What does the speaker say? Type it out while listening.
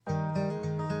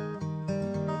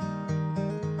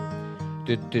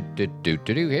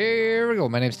Here we go.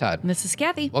 My name's Todd. This is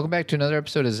Kathy. Welcome back to another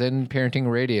episode of Zen Parenting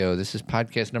Radio. This is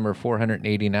podcast number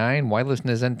 489. Why listen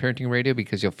to Zen Parenting Radio?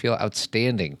 Because you'll feel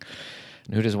outstanding.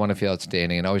 And who doesn't want to feel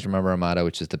outstanding? And always remember our motto,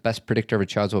 which is the best predictor of a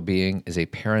child's well-being is a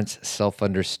parent's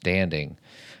self-understanding.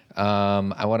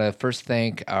 I want to first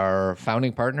thank our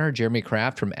founding partner, Jeremy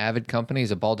Kraft from Avid Company.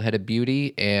 He's a bald-headed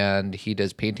beauty, and he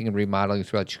does painting and remodeling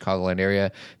throughout the Chicagoland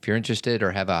area. If you're interested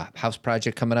or have a house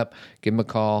project coming up, give him a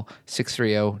call,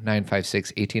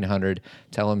 630-956-1800.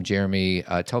 Tell him tell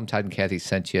him Todd and Kathy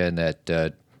sent you and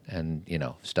that, and, you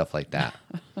know, stuff like that.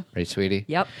 Right, sweetie?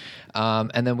 Yep.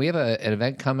 And then we have an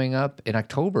event coming up in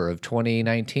October of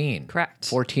 2019.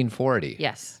 Correct. 1440.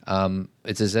 Yes.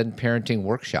 It's a Zen parenting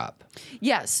workshop.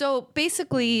 Yeah. So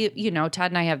basically,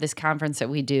 Todd and I have this conference that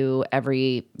we do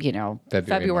every,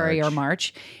 February or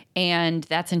March, and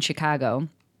that's in Chicago.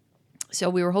 So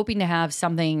we were hoping to have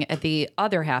something at the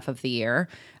other half of the year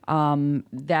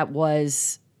that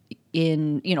was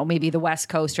in, maybe the West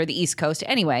Coast or the East Coast.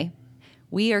 Anyway,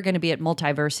 we are going to be at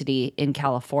Multiversity in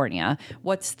California.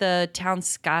 What's the town?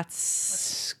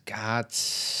 Scotts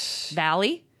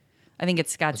Valley? I think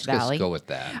it's Scotts Valley. Let's go with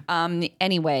that.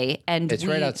 Anyway, and it's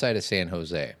right outside of San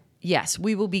Jose. Yes,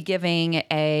 we will be giving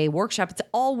a workshop. It's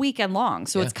all weekend long,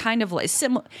 so it's kind of like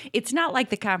similar. It's not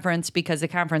like the conference because the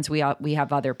conference we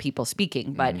have other people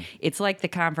speaking, but it's like the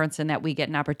conference in that we get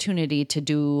an opportunity to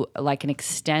do like an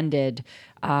extended,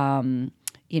 an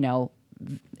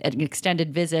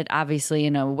extended visit, obviously,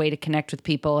 in a way to connect with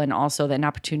people, and also an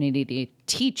opportunity to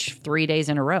teach 3 days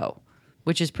in a row,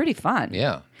 which is pretty fun.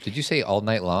 Yeah. Did you say all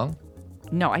night long?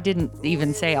 No, I didn't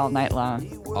even say all night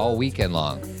long. All weekend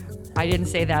long. I didn't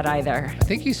say that either. I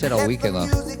think you said all weekend long.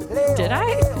 Did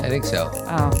I? I think so.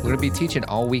 Oh. We're going to be teaching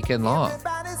all weekend long.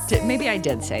 Maybe I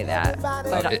did say that.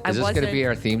 But Is this going to be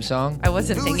our theme song? I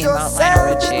wasn't thinking about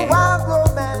Lionel Richie.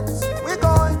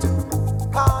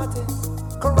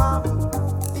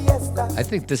 I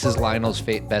think this is Lionel's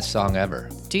best song ever.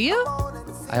 Do you?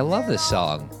 I love this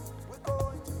song.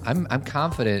 I'm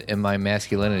confident in my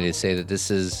masculinity to say that this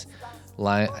is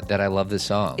that I love this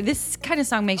song. This kind of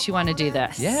song makes you want to do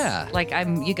this. Yeah. Like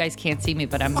you guys can't see me,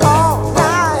 but I'm.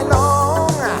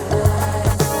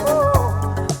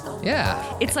 Yeah.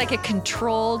 It's like a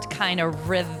controlled kind of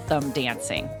rhythm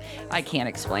dancing. I can't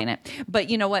explain it,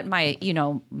 but you know what? My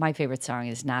favorite song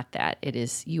is not that. It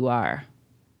is "You Are."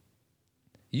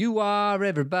 You are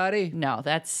everybody. No,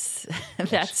 that's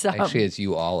actually it's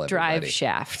You All Everybody. Drive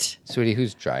Shaft. Sweetie,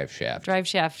 who's Drive Shaft? Drive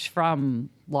Shaft from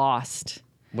Lost.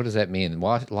 What does that mean?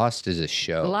 Lost is a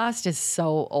show. Lost is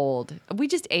so old. We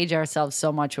just age ourselves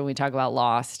so much when we talk about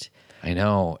Lost. I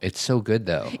know. It's so good,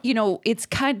 though. It's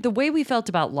the way we felt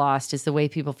about Lost is the way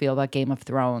people feel about Game of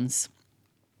Thrones.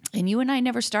 And you and I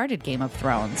never started Game of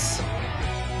Thrones.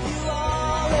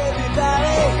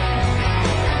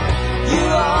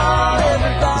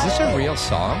 Is this a real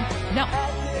song? No.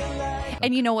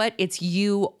 And you know what? It's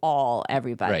You All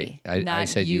Everybody. Right. I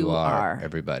said You Are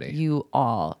Everybody. You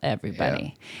All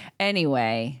Everybody. Yeah.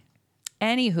 Anyway,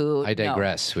 anywho. I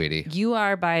digress, sweetie. You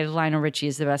Are by Lionel Richie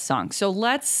is the best song. So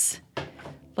let's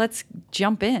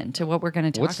jump into what we're going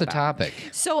to talk about. What's the topic?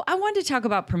 So I wanted to talk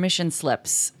about permission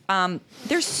slips.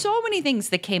 There's so many things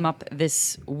that came up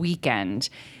this weekend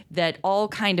that all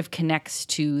kind of connects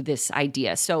to this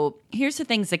idea. So here's the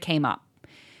things that came up.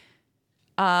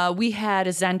 We had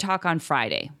a Zen talk on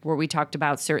Friday where we talked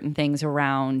about certain things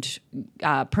around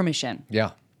permission.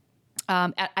 Yeah.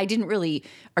 I didn't really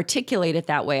articulate it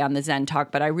that way on the Zen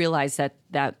talk, but I realized that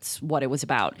that's what it was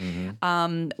about.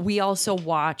 Mm-hmm. We also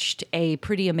watched a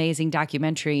pretty amazing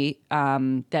documentary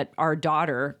that our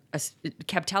daughter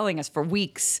kept telling us for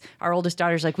weeks. Our oldest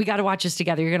daughter's like, we got to watch this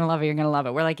together. You're going to love it. You're going to love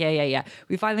it. We're like, yeah.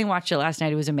 We finally watched it last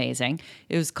night. It was amazing.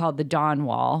 It was called The Dawn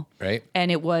Wall. Right.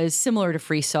 And it was similar to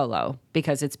Free Solo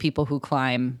because it's people who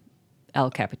climb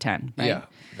El Capitan. Right? Yeah.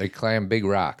 They climb big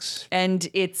rocks. And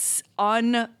it's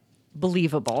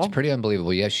unbelievable. It's pretty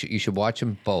unbelievable. Yes, you should watch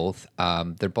them both.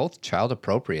 They're both child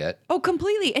appropriate. Oh,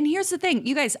 completely. And here's the thing,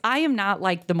 you guys, I am not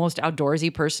like the most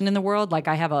outdoorsy person in the world. Like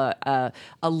I have a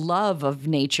love of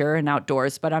nature and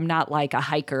outdoors, but I'm not like a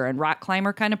hiker and rock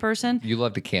climber kind of person. You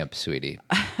love to camp, sweetie,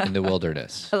 in the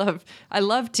wilderness. I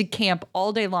love to camp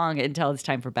all day long until it's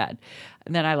time for bed.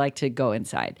 And then I like to go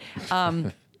inside.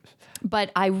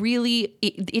 But I really,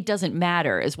 it doesn't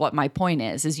matter is what my point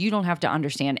is you don't have to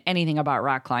understand anything about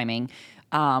rock climbing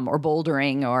or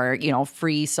bouldering or,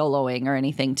 free soloing or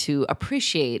anything to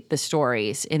appreciate the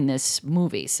stories in this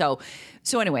movie. So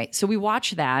anyway, so we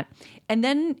watched that, and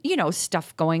then,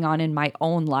 stuff going on in my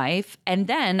own life. And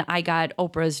then I got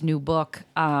Oprah's new book,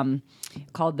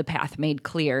 called The Path Made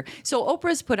Clear. So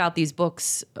Oprah's put out these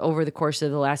books over the course of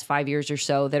the last 5 years or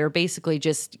so that are basically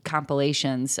just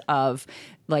compilations of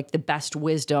like the best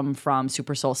wisdom from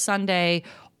Super Soul Sunday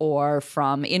or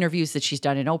from interviews that she's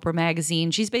done in Oprah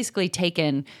magazine. She's basically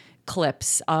taken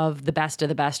clips of the best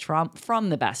from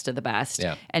the best of the best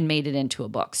and made it into a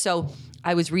book. So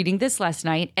I was reading this last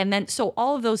night, and then so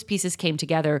all of those pieces came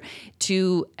together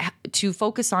to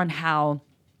focus on how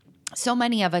so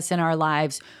many of us in our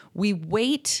lives, we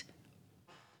wait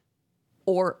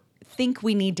or think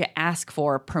we need to ask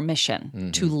for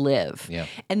permission to live. Yeah.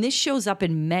 And this shows up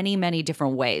in many, many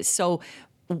different ways. So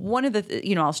one of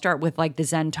the, I'll start with like the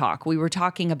Zen talk. We were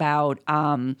talking about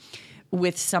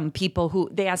with some people who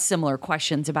they ask similar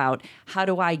questions about how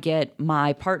do I get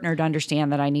my partner to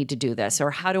understand that I need to do this?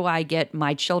 Or how do I get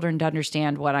my children to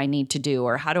understand what I need to do?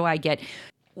 Or how do I get...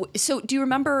 So do you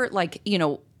remember, like,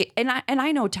 and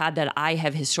I know, Todd, that I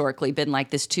have historically been like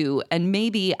this too, and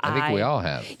maybe I think we all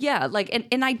have. Yeah, like,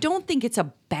 and I don't think it's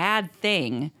a bad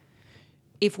thing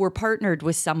if we're partnered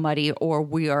with somebody or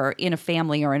we are in a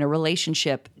family or in a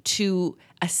relationship to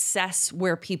assess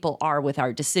where people are with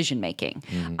our decision making.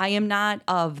 Mm-hmm. I am not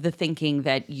of the thinking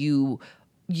that you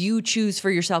choose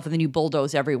for yourself and then you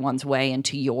bulldoze everyone's way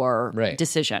into your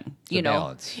decision.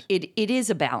 Balance. It is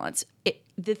a balance.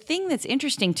 The thing that's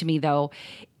interesting to me, though,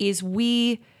 is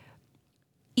we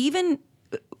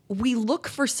look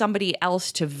for somebody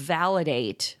else to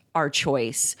validate our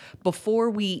choice before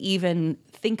we even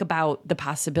think about the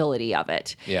possibility of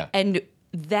it. Yeah. And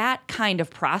that kind of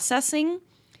processing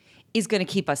is going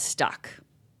to keep us stuck.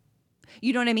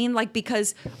 You know what I mean? Like,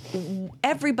 because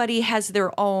everybody has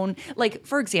their own, like,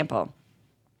 for example,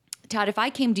 Todd, if I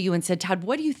came to you and said, Todd,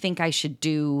 what do you think I should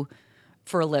do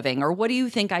for a living? Or what do you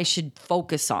think I should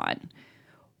focus on?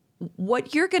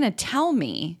 What you're going to tell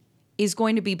me is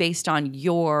going to be based on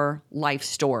your life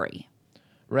story.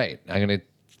 Right. I'm going to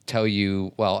tell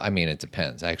you, well, I mean, it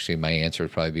depends. Actually, my answer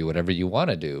would probably be whatever you want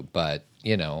to do. But,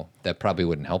 that probably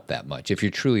wouldn't help that much. If you're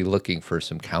truly looking for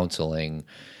some counseling,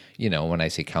 when I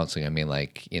say counseling, I mean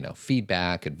like,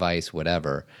 feedback, advice,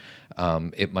 whatever.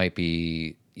 It might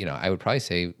be, I would probably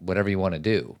say whatever you want to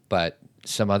do. But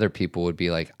some other people would be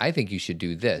like, I think you should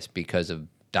do this because of ...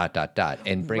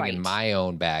 and bring in my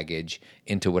own baggage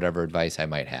into whatever advice I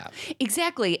might have.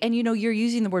 Exactly. And, you're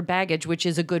using the word baggage, which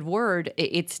is a good word.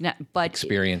 It's not, but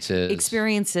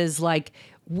experiences like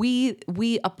we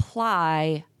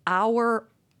apply our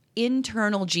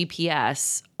internal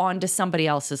GPS onto somebody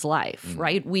else's life,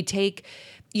 right? We take,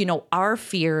 our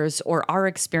fears or our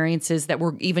experiences that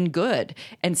were even good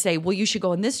and say, well, you should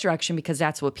go in this direction because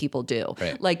that's what people do.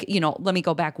 Right. Like, let me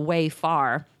go back way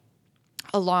far.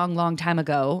 A long, long time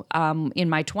ago, in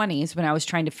my 20s, when I was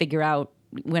trying to figure out,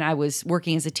 when I was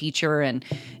working as a teacher and,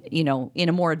 in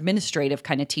a more administrative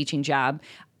kind of teaching job,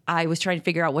 I was trying to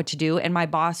figure out what to do. And my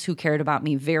boss, who cared about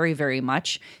me very, very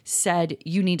much, said,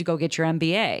 you need to go get your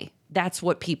MBA. That's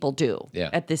what people do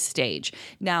at this stage.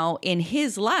 Now, in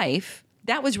his life,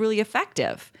 that was really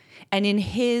effective. And in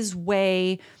his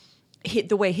way,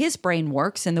 the way his brain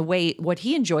works and the way what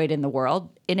he enjoyed in the world,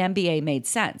 an MBA made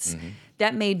sense. Mm-hmm.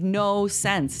 That made no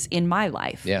sense in my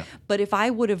life. Yeah. But if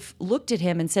I would have looked at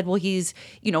him and said, well, he's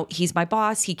my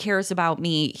boss. He cares about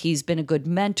me. He's been a good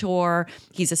mentor.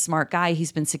 He's a smart guy.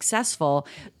 He's been successful.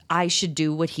 I should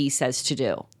do what he says to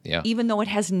do. Yeah. Even though it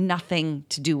has nothing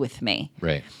to do with me.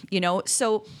 Right.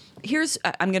 So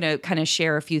I'm going to kind of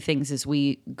share a few things as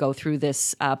we go through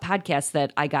this podcast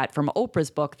that I got from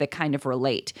Oprah's book that kind of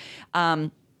relate.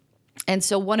 And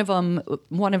so one of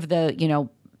the,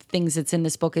 things that's in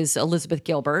this book is Elizabeth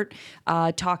Gilbert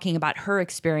talking about her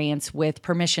experience with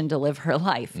permission to live her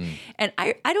life. Mm. And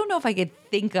I don't know if I could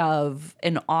think of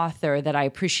an author that I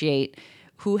appreciate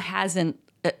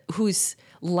who's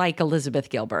like Elizabeth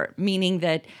Gilbert, meaning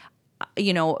that,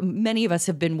 many of us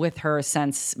have been with her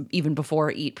since even before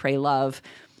Eat, Pray, Love,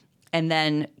 and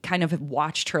then kind of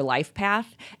watched her life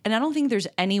path. And I don't think there's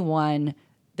anyone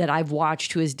that I've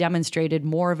watched who has demonstrated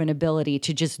more of an ability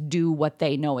to just do what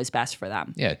they know is best for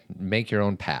them. Yeah, make your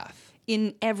own path.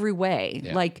 In every way.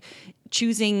 Yeah. Like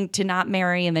choosing to not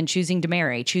marry and then choosing to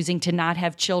marry, choosing to not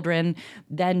have children,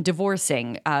 then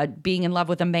divorcing, being in love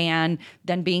with a man,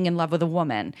 then being in love with a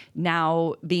woman,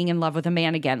 now being in love with a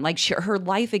man again. Like her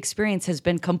life experience has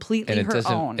been completely her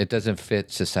own. It doesn't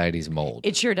fit society's mold.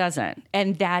 It sure doesn't.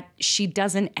 And that she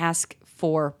doesn't ask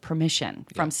for permission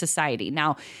from society.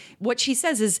 Now, what she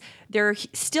says is there are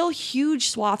still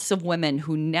huge swaths of women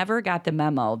who never got the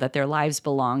memo that their lives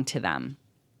belong to them.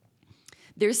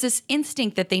 There's this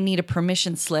instinct that they need a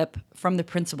permission slip from the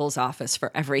principal's office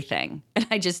for everything. And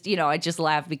I just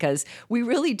laugh because we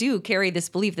really do carry this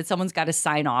belief that someone's got to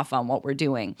sign off on what we're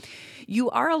doing. You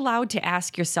are allowed to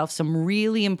ask yourself some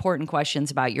really important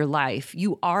questions about your life.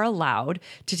 You are allowed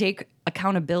to take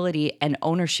accountability and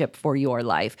ownership for your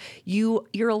life.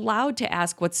 You're allowed to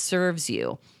ask what serves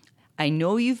you. I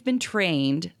know you've been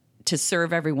trained to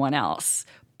serve everyone else,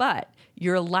 but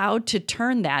you're allowed to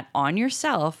turn that on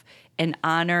yourself and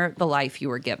honor the life you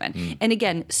were given. And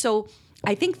again, so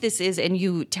I think this is, and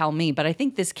you tell me, but I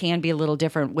think this can be a little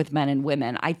different with men and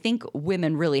women. I think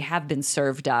women really have been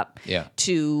served up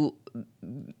to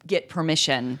get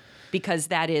permission because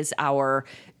that is our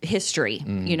history.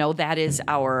 That is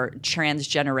our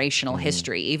transgenerational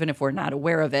history. Even if we're not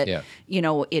aware of it,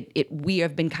 we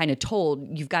have been kind of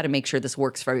told, you've got to make sure this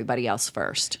works for everybody else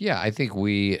first. Yeah, I think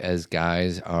we as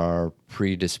guys are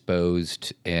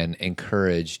predisposed and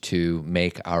encouraged to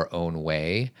make our own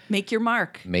way. Make your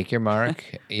mark. Make your mark.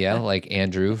 Yeah, like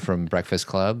Andrew from Breakfast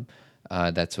Club.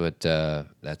 That's what I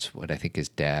think his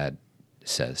dad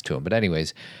says to him. But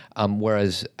anyways,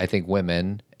 whereas I think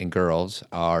women and girls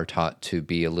are taught to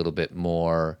be a little bit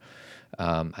more,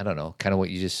 I don't know, kind of what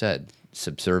you just said,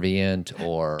 subservient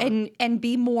or and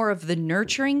be more of the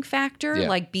nurturing factor,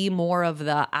 like be more of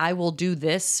the I will do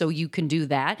this so you can do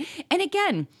that. And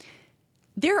again,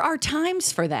 there are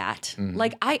times for that.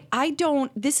 Like I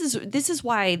don't. This is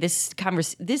why this kind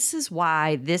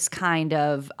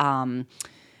of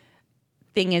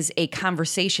thing is a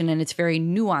conversation, and it's very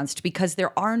nuanced because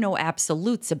there are no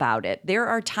absolutes about it. There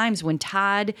are times when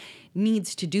Todd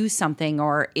needs to do something,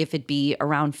 or if it be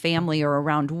around family or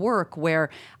around work, where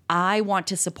I want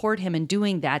to support him in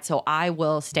doing that, so I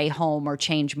will stay home or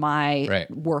change my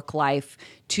work life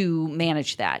to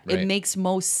manage that. It makes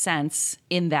most sense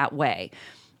in that way.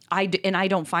 I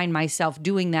don't find myself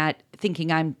doing that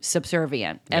thinking I'm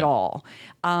subservient at all.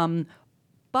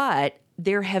 But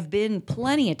there have been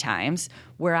plenty of times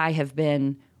where I have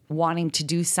been wanting to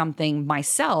do something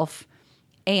myself,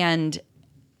 and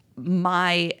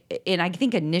I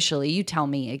think initially, you tell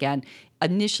me again,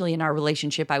 initially in our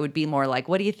relationship, I would be more like,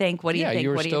 what do you think? What do you think? You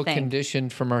were what still do you think?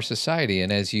 Conditioned from our society.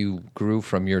 And as you grew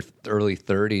from your early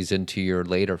 30s into your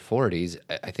later 40s,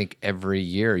 I think every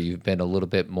year you've been a little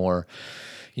bit more,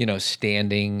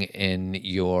 standing in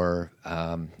your,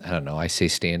 I say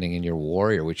standing in your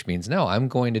warrior, which means, no, I'm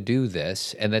going to do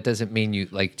this. And that doesn't mean you,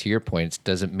 like, to your point, it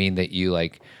doesn't mean that you,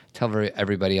 like, tell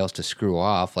everybody else to screw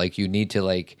off. Like, you need to,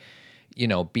 like,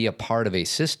 be a part of a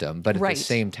system. But at the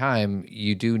same time,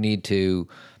 you do need to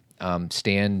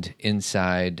stand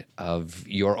inside of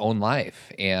your own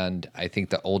life. And I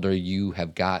think the older you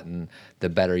have gotten, the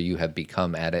better you have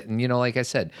become at it. And, like I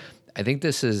said, I think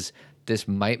this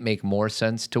might make more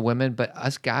sense to women, but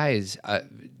us guys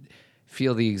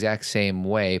feel the exact same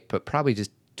way, but probably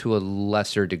just to a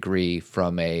lesser degree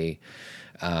from a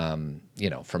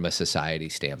society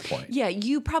standpoint. Yeah,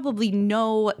 you probably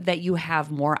know that you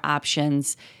have more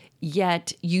options,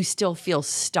 yet you still feel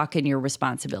stuck in your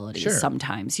responsibilities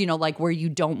sometimes, like where you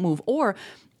don't move, or,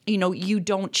 you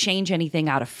don't change anything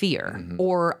out of fear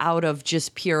or out of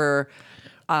just pure...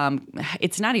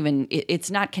 it's not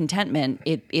contentment.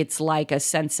 It's like a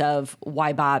sense of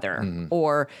why bother,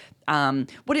 or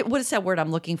what is that word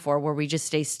I'm looking for, where we just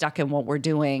stay stuck in what we're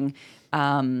doing.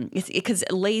 Because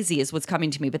lazy is what's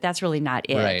coming to me, but that's really not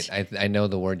it. Right. I know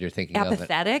the word you're thinking of.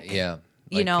 Apathetic. Yeah.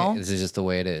 This is just the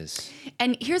way it is.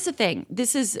 And here's the thing.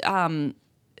 This is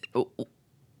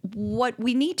what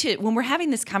we need to, when we're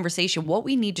having this conversation, what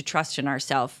we need to trust in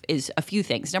ourselves is a few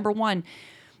things. Number one,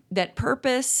 that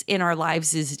purpose in our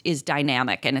lives is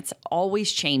dynamic and it's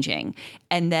always changing,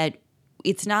 and that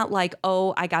it's not like,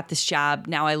 oh, I got this job,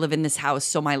 now I live in this house,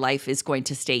 so my life is going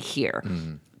to stay here.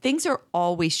 Things are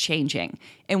always changing,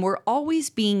 and we're always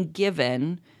being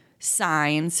given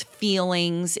signs,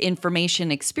 feelings,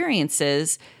 information,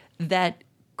 experiences that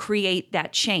create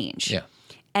that change. Yeah.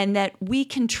 And that we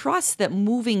can trust that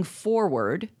moving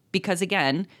forward, because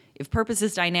again, if purpose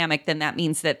is dynamic, then that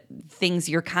means that things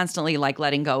you're constantly like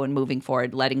letting go and moving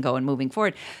forward,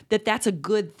 that's a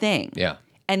good thing. Yeah.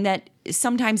 And that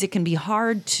sometimes it can be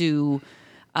hard to,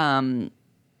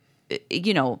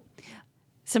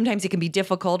 sometimes it can be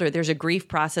difficult, or there's a grief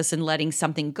process in letting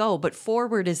something go, but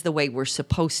forward is the way we're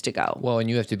supposed to go. Well, and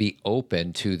you have to be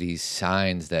open to these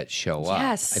signs that show up.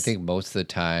 Yes. I think most of the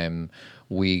time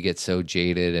we get so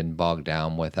jaded and bogged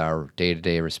down with our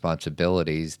day-to-day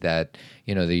responsibilities that,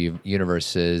 the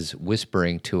universe is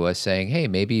whispering to us saying, hey,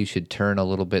 maybe you should turn a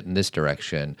little bit in this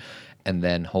direction. And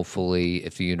then hopefully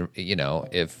if you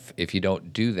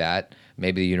don't do that,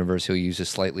 maybe the universe will use a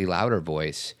slightly louder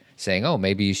voice saying, oh,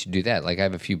 maybe you should do that. Like I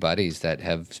have a few buddies that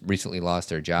have recently lost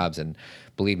their jobs, and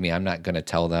believe me, I'm not going to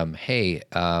tell them, hey,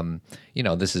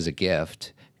 this is a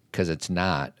gift, because it's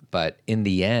not. But in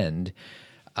the end,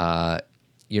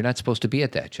 you're not supposed to be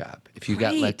at that job. If you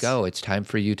got let go, it's time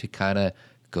for you to kind of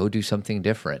go do something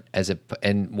different.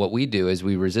 And what we do is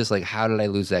we resist, like, how did I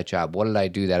lose that job? What did I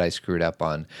do that I screwed up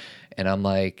on? And I'm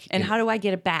like... And how do I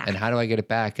get it back? And how do I get it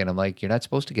back? And I'm like, you're not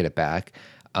supposed to get it back.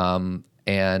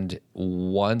 And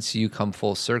once you come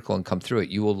full circle and come through it,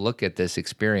 you will look at this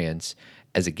experience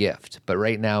as a gift. But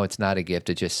right now it's not a gift.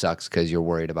 It just sucks because you're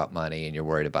worried about money and you're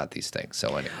worried about these things.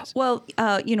 So anyways. Well,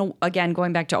 again,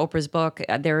 going back to Oprah's book,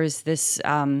 there is this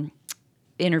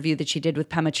interview that she did with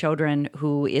Pema Chodron,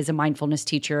 who is a mindfulness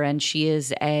teacher, and she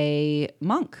is a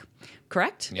monk,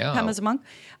 correct? Yeah. Pema's a monk.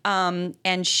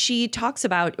 And she talks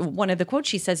about, one of the quotes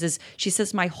she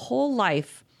says, my whole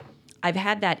life I've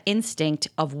had that instinct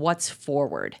of what's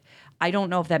forward. I don't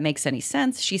know if that makes any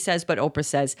sense, she says, but Oprah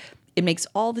says, it makes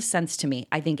all the sense to me.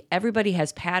 I think everybody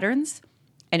has patterns,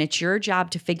 and it's your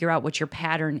job to figure out what your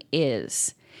pattern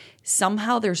is.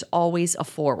 Somehow there's always a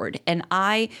forward. And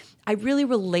I really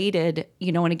related,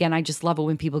 and again, I just love it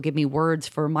when people give me words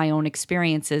for my own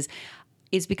experiences,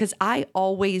 is because I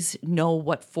always know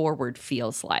what forward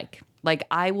feels like. Like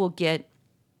I will get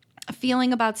a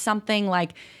feeling about something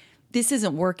like, this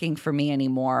isn't working for me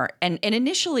anymore. And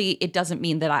initially, it doesn't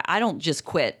mean that I don't just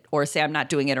quit or say I'm not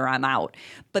doing it or I'm out.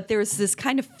 But there's this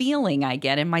kind of feeling I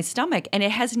get in my stomach, and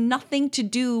it has nothing to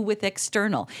do with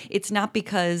external. It's not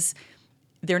because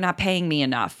they're not paying me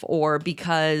enough or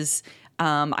because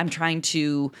I'm trying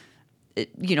to,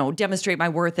 demonstrate my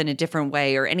worth in a different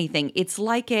way or anything. It's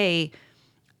like and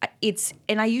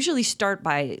I usually start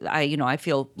by, I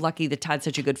feel lucky that Todd's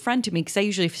such a good friend to me, because I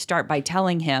usually start by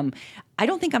telling him, I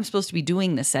don't think I'm supposed to be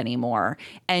doing this anymore.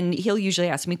 And he'll usually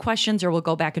ask me questions, or we'll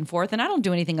go back and forth, and I don't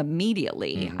do anything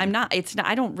immediately. Mm-hmm.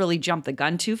 I don't really jump the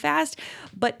gun too fast,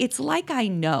 but it's like I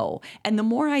know. And the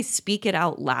more I speak it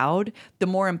out loud, the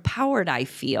more empowered I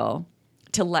feel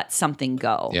to let something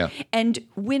go. Yeah. And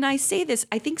when I say this,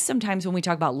 I think sometimes when we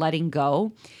talk about letting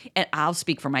go, and I'll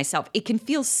speak for myself, it can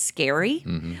feel scary.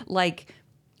 Mm-hmm. Like,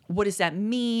 what does that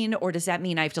mean? Or does that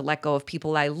mean I have to let go of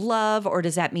people I love? Or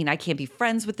does that mean I can't be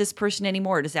friends with this person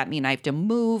anymore? Or does that mean I have to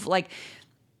move? Like,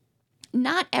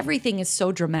 not everything is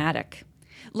so dramatic.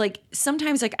 Like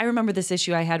sometimes, like I remember this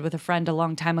issue I had with a friend a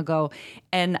long time ago,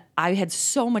 and I had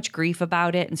so much grief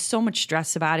about it and so much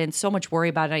stress about it and so much worry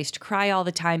about it. I used to cry all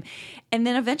the time. And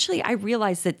then eventually I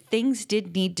realized that things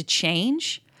did need to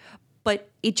change, but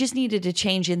it just needed to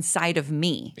change inside of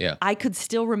me. Yeah. I could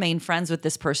still remain friends with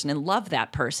this person and love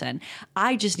that person.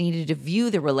 I just needed to view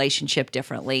the relationship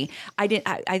differently. I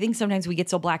think sometimes we get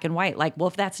so black and white, like, well,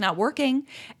 if that's not working,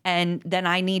 and then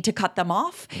I need to cut them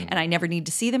off and I never need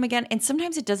to see them again. And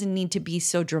sometimes it doesn't need to be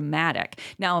so dramatic.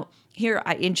 Now, here,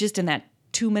 in that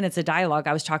 2 minutes of dialogue,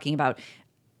 I was talking about,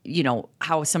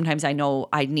 how sometimes I know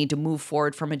I need to move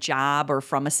forward from a job or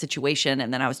from a situation.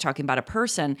 And then I was talking about a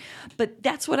person. But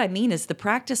that's what I mean, is the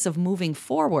practice of moving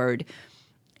forward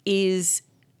is,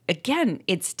 again,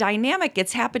 it's dynamic.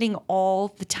 It's happening all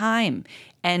the time.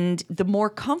 And the more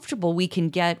comfortable we can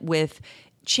get with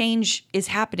change is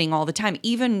happening all the time,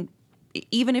 even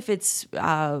if it's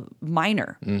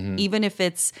minor, mm-hmm. even if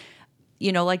it's,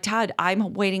 like Todd,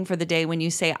 I'm waiting for the day when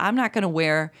you say, I'm not going to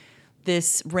wear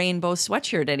this rainbow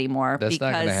sweatshirt anymore. That's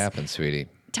not going to happen, sweetie.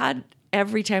 Todd,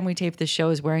 every time we tape the show,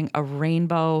 is wearing a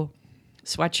rainbow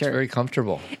sweatshirt. It's very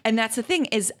comfortable. And that's the thing,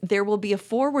 is there will be a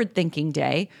forward-thinking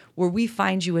day where we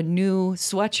find you a new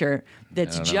sweatshirt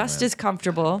that's just as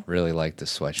comfortable. Really like the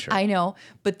sweatshirt. I know,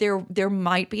 but there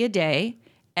might be a day,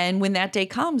 and when that day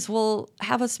comes, we'll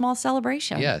have a small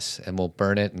celebration. Yes, and we'll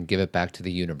burn it and give it back to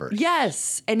the universe.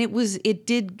 Yes, and it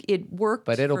worked.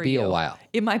 But it'll be a while.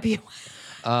 It might be a while.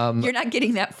 You're not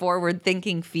getting that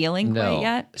forward-thinking feeling quite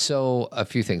yet? So a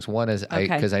few things. One is,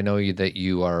 because I know that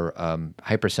you are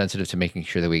hypersensitive to making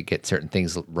sure that we get certain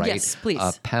things right. Yes, please.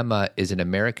 Pema is an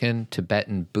American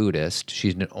Tibetan Buddhist.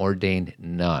 She's an ordained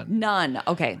nun. Nun,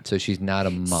 okay. So she's not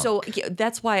a monk. So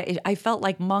that's why I felt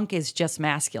like monk is just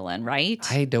masculine, right?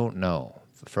 I don't know.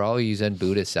 For all you Zen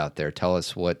Buddhists out there, tell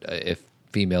us what if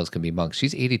females can be monks.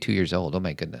 She's 82 years old. Oh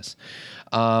my goodness.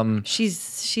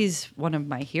 She's one of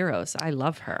my heroes. I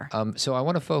love her. So I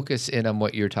want to focus in on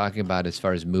what you're talking about as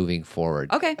far as moving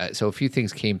forward. Okay. So a few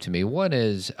things came to me. One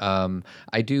is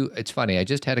it's funny. I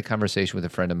just had a conversation with a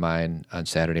friend of mine on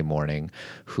Saturday morning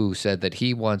who said that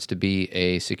he wants to be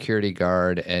a security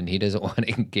guard and he doesn't want to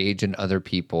engage in other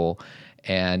people.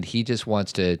 And he just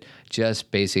wants to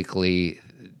basically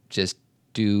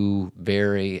do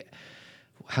very,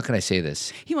 how can I say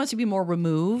this? He wants to be more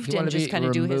removed and just kind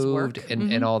of do his work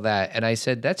and all that. And I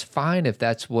said, that's fine if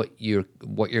that's what your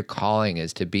calling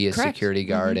is, to be a Correct. security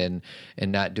guard and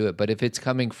not do it. But if it's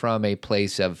coming from a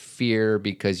place of fear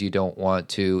because you don't want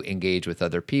to engage with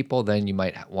other people, then you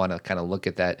might want to kind of look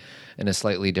at that in a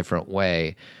slightly different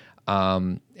way.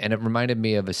 And it reminded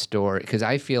me of a story because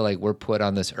I feel like we're put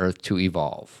on this earth to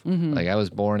evolve. Like I was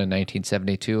born in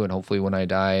 1972, and hopefully when I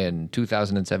die in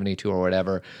 2072 or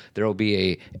whatever, there will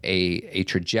be a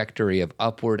trajectory of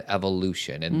upward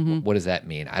evolution. And what does that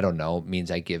mean? I don't know. It means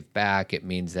I give back. It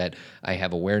means that I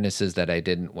have awarenesses that I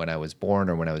didn't when I was born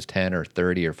or when I was 10 or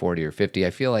 30 or 40 or 50.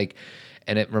 I feel like,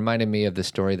 and it reminded me of the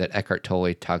story that Eckhart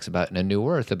Tolle talks about in A New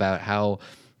Earth about how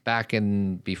back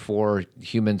in before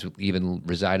humans even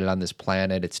resided on this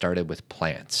planet, it started with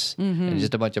plants. And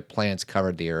just a bunch of plants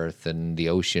covered the earth and the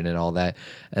ocean and all that.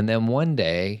 And then one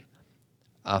day,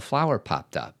 a flower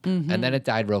popped up. And then it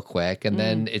died real quick. And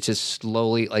then it just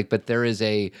slowly, but there is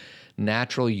a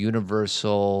natural,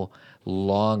 universal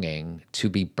longing to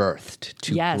be birthed,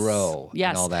 to grow,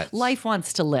 and all that. Life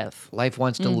wants to live. Life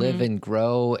wants to live and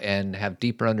grow and have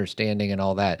deeper understanding and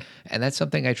all that. And that's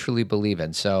something I truly believe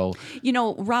in. So,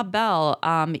 Rob Bell,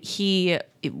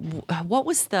 what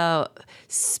was the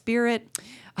spirit?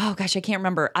 Oh gosh, I can't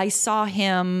remember. I saw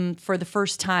him for the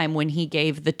first time when he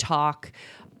gave the talk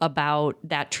about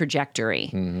that trajectory.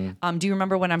 Do you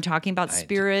remember what I'm talking about?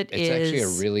 Spirit it's actually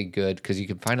a really good, because you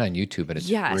can find it on YouTube and it's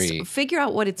free. Figure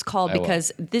out what it's called,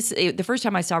 because the first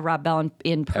time I saw Rob Bell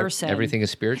in person. Everything is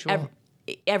spiritual?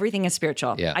 Everything is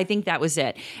spiritual. Yeah. I think that was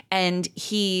it. And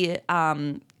he...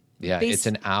 it's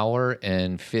an hour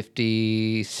and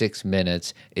 56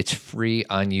 minutes. It's free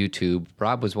on YouTube.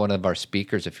 Rob was one of our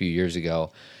speakers a few years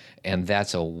ago, and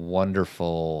that's a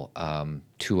wonderful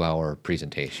 2-hour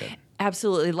presentation.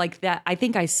 Absolutely. Like that. I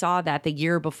think I saw that the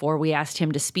year before we asked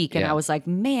him to speak, and I was like,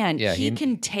 man, he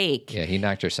can take he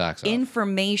knocked your socks off.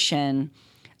 Information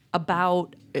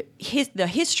about the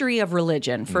history of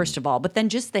religion, first of all, but then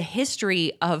just the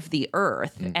history of the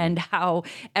earth and how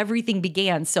everything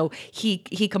began. So he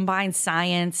combines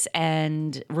science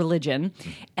and religion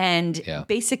and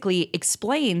basically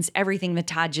explains everything that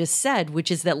Todd just said,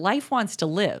 which is that life wants to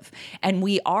live and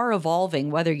we are evolving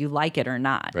whether you like it or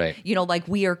not. Right.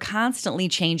 We are constantly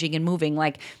changing and moving,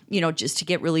 just to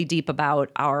get really deep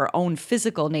about our own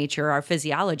physical nature, our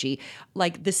physiology,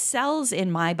 like the cells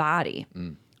in my body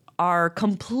are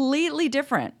completely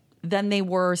different than they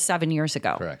were 7 years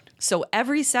ago. Correct. So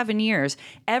every 7 years,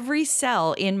 every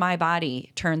cell in my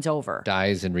body turns over.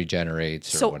 Dies and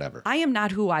regenerates or whatever. I am not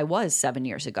who I was 7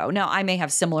 years ago. Now, I may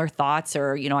have similar thoughts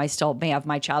or, I still may have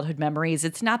my childhood memories.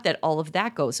 It's not that all of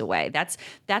that goes away.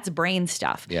 That's brain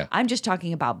stuff. Yeah. I'm just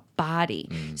talking about body.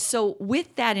 So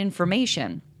with that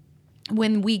information,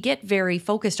 when we get very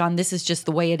focused on this is just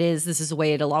the way it is, this is the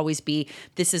way it'll always be,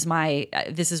 this is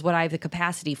what I have the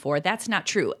capacity for, that's not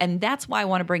true. And that's why I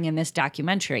want to bring in this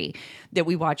documentary that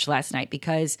we watched last night,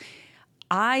 because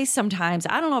I don't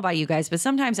know about you guys, but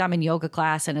sometimes I'm in yoga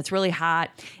class and it's really hot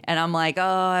and I'm like, oh,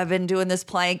 I've been doing this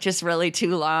plank just really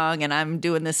too long and I'm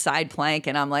doing this side plank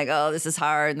and I'm like, oh, this is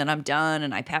hard, and then I'm done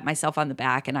and I pat myself on the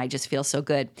back and I just feel so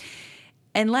good.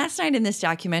 And last night in this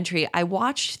documentary, I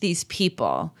watched these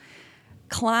people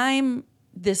climb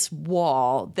this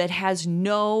wall that has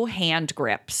no hand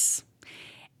grips.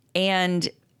 And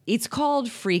it's called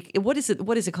free. What is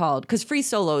it called? Because free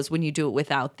solo is when you do it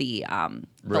without the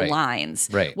lines.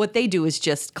 Right. What they do is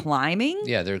just climbing.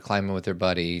 Yeah, they're climbing with their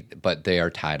buddy, but they are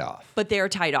tied off. But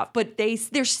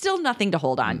there's still nothing to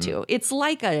hold on to. It's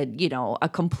like a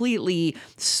completely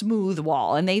smooth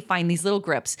wall, and they find these little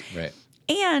grips. Right.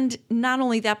 And not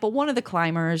only that, but one of the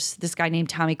climbers, this guy named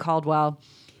Tommy Caldwell,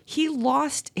 he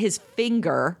lost his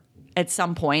finger at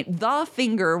some point. The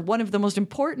finger, one of the most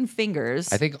important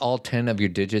fingers. I think all 10 of your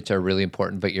digits are really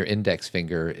important, but your index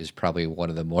finger is probably one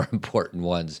of the more important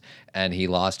ones. And he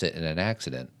lost it in an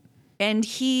accident. And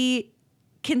he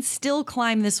can still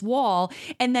climb this wall.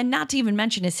 And then not to even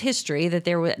mention his history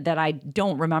that I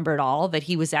don't remember at all, that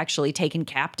he was actually taken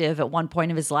captive at one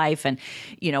point of his life. And,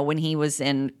 when he was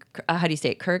in, how do you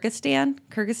say it?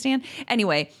 Kyrgyzstan.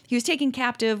 Anyway, he was taken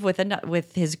captive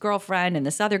with his girlfriend and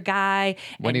this other guy.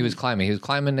 When he was climbing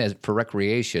for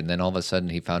recreation. Then all of a sudden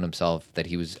he found himself that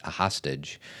he was a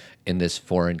hostage in this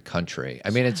foreign country.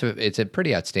 I mean, it's a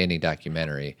pretty outstanding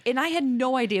documentary. And I had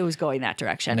no idea it was going that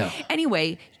direction. No.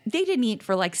 Anyway, they didn't eat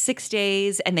for like 6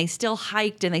 days, and they still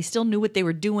hiked, and they still knew what they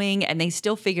were doing, and they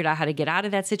still figured out how to get out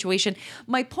of that situation.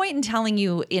 My point in telling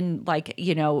you in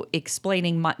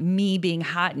explaining me being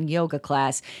hot in yoga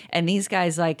class, and these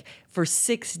guys for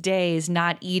 6 days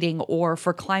not eating, or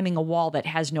for climbing a wall that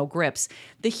has no grips.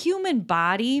 The human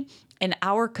body and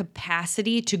our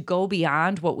capacity to go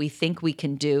beyond what we think we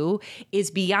can do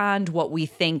is beyond what we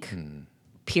think,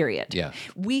 period. Yeah.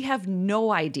 We have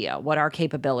no idea what our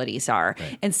capabilities are.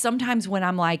 Right. And sometimes when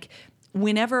I'm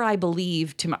whenever I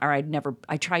believe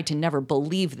I try to never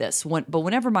believe this, but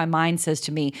whenever my mind says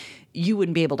to me, you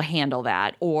wouldn't be able to handle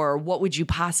that, or what would you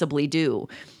possibly do?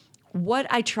 What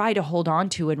I try to hold on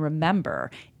to and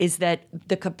remember is that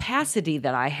the capacity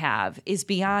that I have is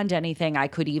beyond anything I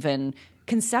could even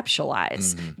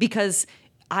conceptualize, because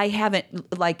I haven't,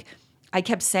 I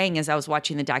kept saying as I was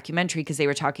watching the documentary, because they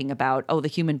were talking about, the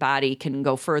human body can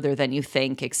go further than you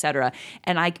think, et cetera.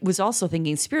 And I was also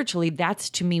thinking spiritually, that's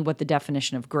to me what the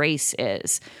definition of grace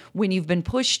is. When you've been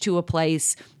pushed to a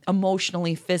place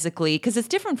emotionally, physically, because it's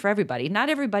different for everybody. Not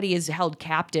everybody is held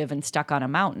captive and stuck on a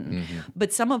mountain,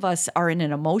 but some of us are in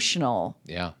an emotional,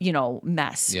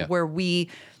 mess where we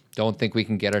don't think we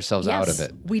can get ourselves out of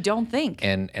it. We don't think.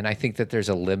 And I think that there's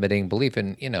a limiting belief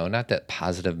in, not that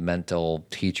positive mental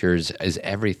teachers is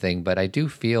everything, but I do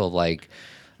feel like,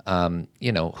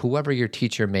 whoever your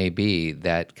teacher may be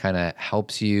that kind of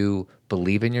helps you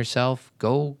believe in yourself,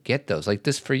 go get those. Like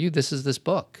this for you, this is this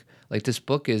book. Like this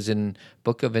book is a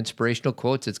book of inspirational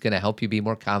quotes. It's going to help you be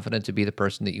more confident to be the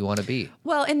person that you want to be.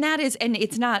 Well, and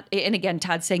it's not, and again,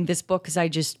 Todd's saying this book because I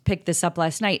just picked this up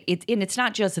last night. It's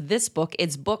not just this book,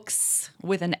 it's books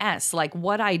with an S. Like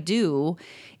what I do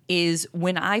is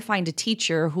when I find a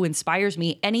teacher who inspires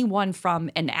me, anyone from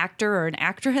an actor or an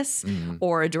actress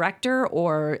or a director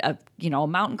or a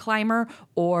mountain climber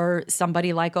or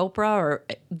somebody like Oprah,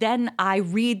 then I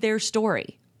read their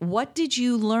story. What did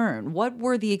you learn? What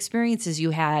were the experiences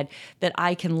you had that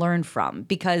I can learn from?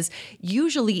 Because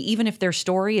usually, even if their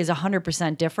story is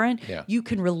 100% different, you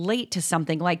can relate to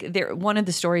something. Like one of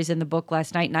the stories in the book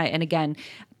last night, and again,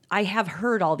 I have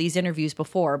heard all these interviews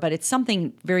before, but it's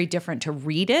something very different to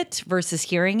read it versus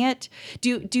hearing it.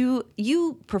 Do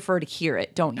you prefer to hear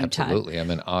it, don't you, Todd? Absolutely.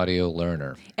 I'm an audio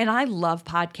learner. And I love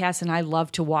podcasts, and I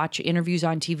love to watch interviews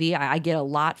on TV. I get a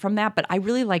lot from that, but I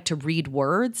really like to read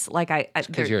words.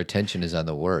 Because your attention is on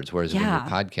the words, whereas when you're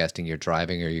podcasting, you're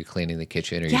driving or you're cleaning the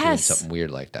kitchen or you're doing something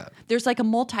weird like that. There's like a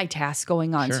multitask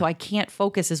going on, so I can't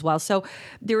focus as well. So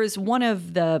there was one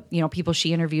of the people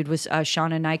she interviewed was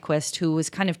Shauna Nyquist, who was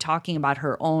kind of talking about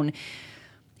her own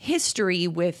history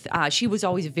with she was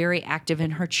always very active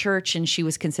in her church, and she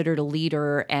was considered a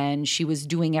leader, and she was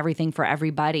doing everything for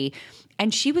everybody,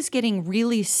 and she was getting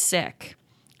really sick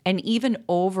and even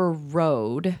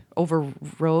overrode,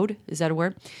 is that a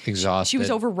word? Exhausted. She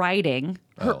was overriding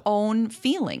her own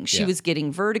feelings. She was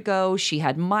getting vertigo. She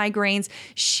had migraines.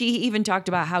 She even talked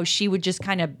about how she would just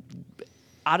kind of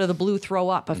out of the blue throw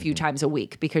up a few times a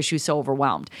week because she was so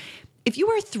overwhelmed. If you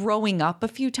are throwing up a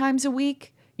few times a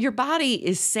week, your body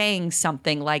is saying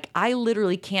something like, I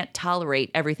literally can't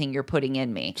tolerate everything you're putting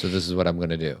in me. So this is what I'm going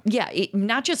to do. Yeah,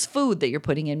 not just food that you're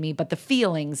putting in me, but the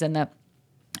feelings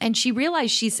and she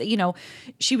realized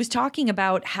she was talking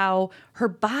about how her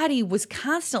body was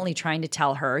constantly trying to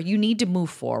tell her, you need to move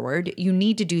forward, you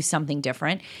need to do something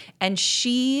different. And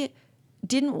she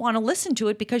didn't want to listen to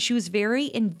it because she was very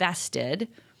invested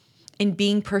in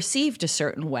being perceived a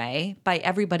certain way by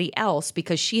everybody else,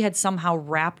 because she had somehow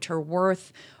wrapped her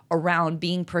worth around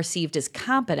being perceived as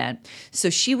competent.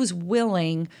 So she was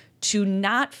willing to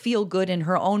not feel good in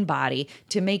her own body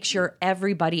to make sure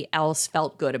everybody else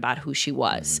felt good about who she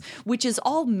was, which is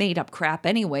all made up crap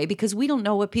anyway, because we don't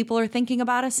know what people are thinking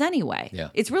about us anyway. Yeah.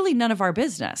 It's really none of our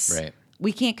business. Right.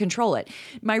 We can't control it.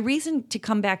 My reason to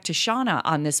come back to Shauna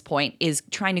on this point is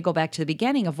trying to go back to the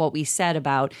beginning of what we said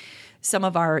about some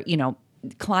of our,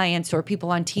 clients or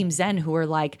people on Team Zen who are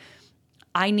like,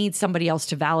 I need somebody else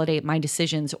to validate my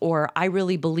decisions, or I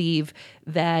really believe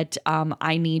that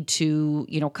I need to,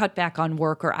 cut back on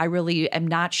work, or I really am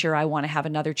not sure I want to have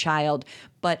another child,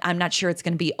 but I'm not sure it's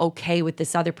going to be okay with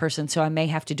this other person, so I may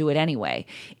have to do it anyway.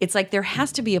 It's like there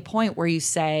has to be a point where you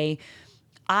say,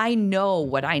 I know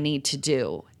what I need to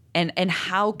do. And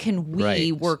how can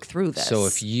we work through this?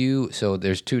 So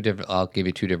there's two different, I'll give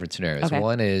you two different scenarios. Okay.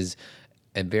 One is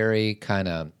a very kind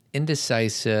of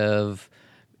indecisive,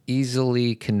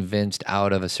 easily convinced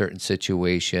out of a certain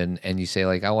situation, and you say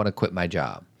like, I want to quit my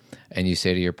job. And you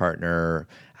say to your partner,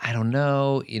 I don't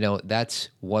know, that's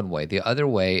one way. The other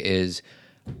way is,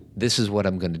 this is what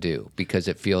I'm going to do because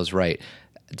it feels right.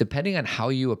 Depending on how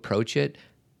you approach it,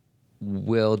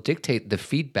 will dictate the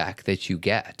feedback that you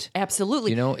get.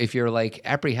 Absolutely. If you're like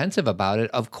apprehensive about it,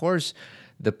 of course,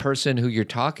 the person who you're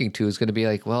talking to is going to be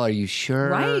like, well, are you sure?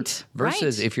 Right.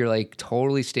 Versus if you're like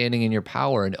totally standing in your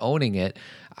power and owning it,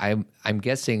 I'm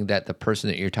guessing that the person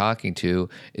that you're talking to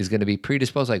is going to be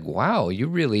predisposed, like, wow, you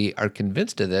really are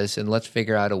convinced of this, and let's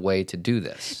figure out a way to do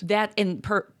this.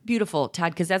 Beautiful,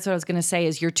 Todd, because that's what I was going to say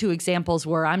is your two examples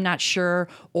where I'm not sure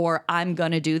or I'm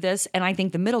going to do this. And I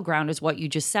think the middle ground is what you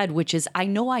just said, which is I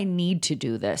know I need to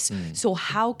do this. So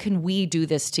how can we do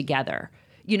this together?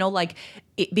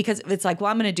 Because it's like, well,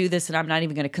 I'm going to do this and I'm not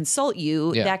even going to consult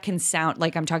you. Yeah. That can sound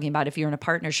like I'm talking about if you're in a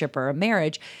partnership or a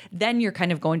marriage, then you're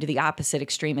kind of going to the opposite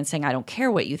extreme and saying, I don't care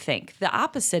what you think. The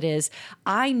opposite is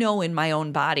I know in my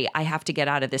own body, I have to get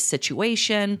out of this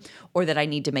situation, or that I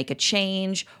need to make a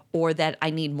change, or that I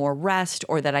need more rest,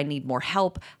 or that I need more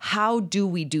help. How do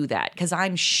we do that? Because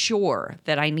I'm sure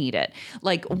that I need it.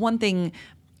 Like one thing,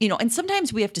 and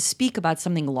sometimes we have to speak about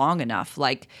something long enough.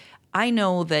 Like, I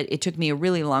know that it took me a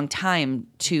really long time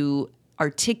to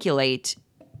articulate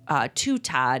to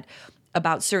Todd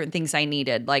about certain things I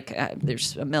needed. Like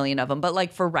there's a million of them, but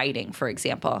like for writing, for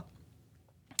example,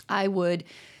 I would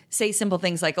say simple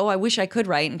things like, oh, I wish I could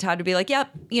write. And Todd would be like, yep,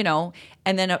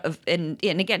 and then, and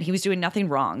again, he was doing nothing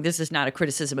wrong. This is not a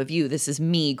criticism of you. This is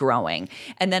me growing.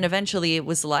 And then eventually it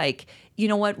was like, you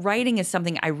know what? Writing is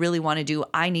something I really want to do.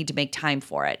 I need to make time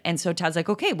for it. And so Todd's like,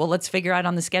 okay, well, let's figure out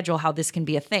on the schedule how this can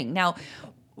be a thing. Now,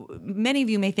 many of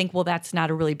you may think, well, that's not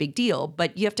a really big deal,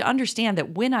 but you have to understand that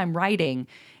when I'm writing,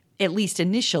 at least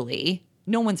initially,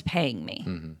 no one's paying me.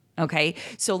 Mm-hmm. Okay.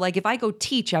 So like if I go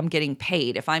teach, I'm getting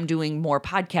paid. If I'm doing more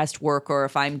podcast work, or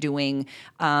if I'm doing,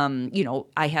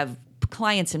 I have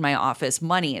clients in my office,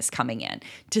 money is coming in.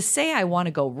 To say I want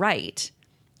to go write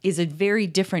is a very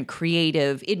different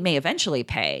creative, it may eventually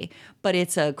pay, but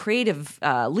it's a creative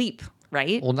leap,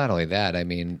 right? Well, not only that, I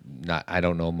mean, I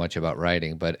don't know much about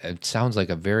writing, but it sounds like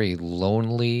a very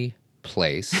lonely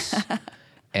place.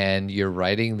 And you're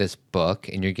writing this book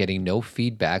and you're getting no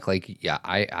feedback. Like, yeah,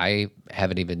 I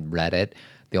haven't even read it.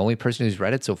 The only person who's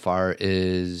read it so far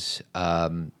is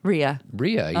Ria,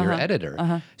 your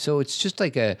editor. So it's just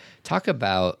like talk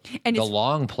about the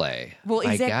long play. Well,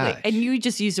 my exactly. gosh. And you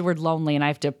just use the word lonely, and I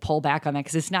have to pull back on that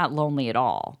because it's not lonely at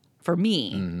all for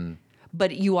me. Mm-hmm.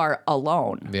 But you are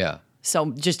alone. Yeah.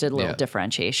 So just a little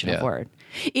differentiation of word.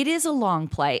 It is a long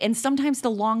play, and sometimes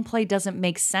the long play doesn't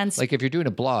make sense. Like if you're doing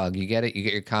a blog, you get it, you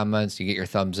get your comments, you get your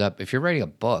thumbs up. If you're writing a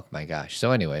book, my gosh.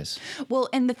 So anyways. Well,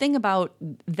 and the thing about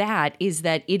that is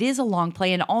that it is a long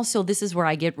play, and also this is where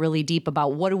I get really deep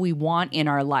about what do we want in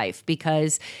our life,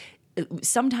 because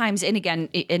sometimes, and again,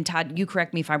 and Todd, you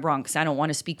correct me if I'm wrong because I don't want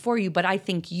to speak for you, but I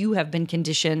think you have been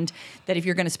conditioned that if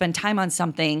you're going to spend time on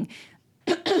something,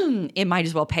 it might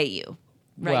as well pay you.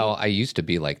 Right? Well, I used to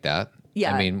be like that.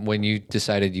 Yeah. I mean, when you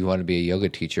decided you wanted to be a yoga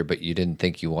teacher, but you didn't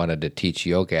think you wanted to teach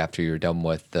yoga after you were done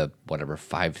with the whatever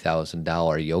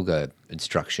 $5,000 yoga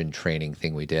instruction training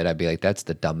thing we did, I'd be like, that's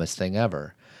the dumbest thing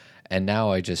ever. And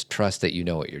now I just trust that you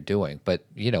know what you're doing. But,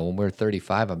 when we're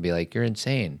 35, I'd be like, you're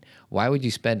insane. Why would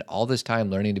you spend all this time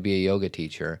learning to be a yoga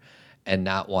teacher and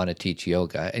not want to teach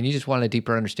yoga? And you just want a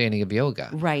deeper understanding of yoga.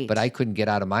 Right. But I couldn't get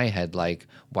out of my head, like,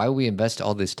 why would we invest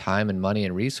all this time and money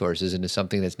and resources into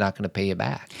something that's not going to pay you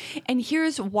back? And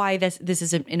here's why this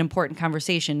is an important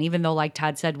conversation, even though, like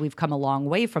Todd said, we've come a long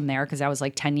way from there, because that was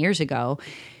like 10 years ago,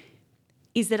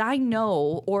 is that I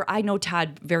know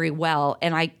Todd very well,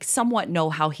 and I somewhat know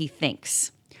how he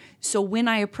thinks. So when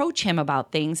I approach him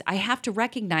about things, I have to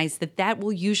recognize that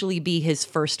will usually be his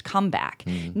first comeback.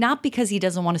 Mm-hmm. Not because he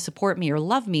doesn't want to support me or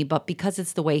love me, but because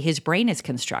it's the way his brain is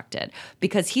constructed.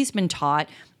 Because he's been taught,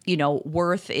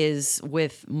 worth is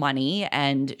with money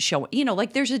and show,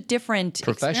 like there's a different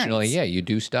professionally, experience. You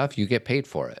do stuff, you get paid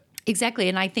for it. Exactly.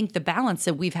 And I think the balance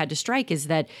that we've had to strike is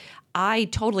that I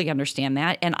totally understand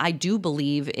that. And I do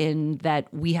believe in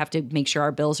that we have to make sure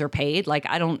our bills are paid. Like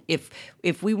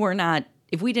if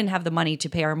we didn't have the money to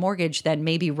pay our mortgage, then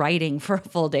maybe writing for a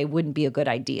full day wouldn't be a good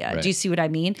idea. Right. Do you see what I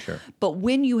mean? Sure. But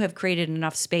when you have created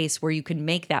enough space where you can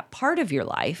make that part of your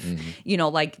life,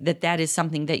 like that is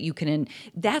something that you can,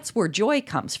 that's where joy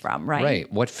comes from, right?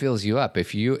 Right. What fills you up?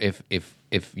 If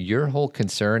if your whole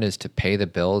concern is to pay the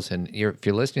bills, and if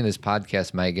you're listening to this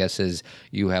podcast, my guess is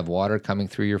you have water coming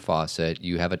through your faucet,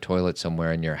 you have a toilet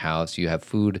somewhere in your house, you have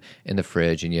food in the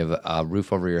fridge, and you have a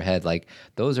roof over your head. Like,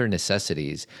 those are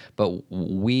necessities. But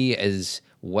we as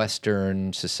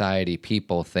Western society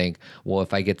people think, well,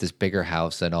 if I get this bigger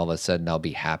house, then all of a sudden I'll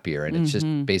be happier. And it's just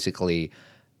basically,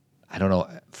 I don't know,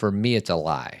 for me, it's a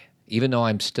lie. Even though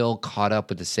I'm still caught up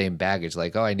with the same baggage,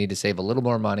 like, oh, I need to save a little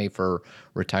more money for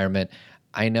retirement.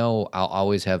 I know I'll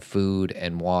always have food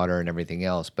and water and everything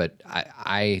else, but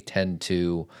I tend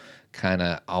to kind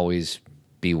of always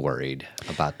be worried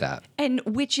about that. And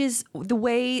which is the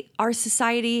way our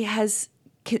society has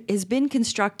been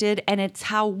constructed, and it's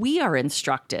how we are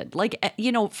instructed. Like,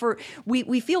 you know,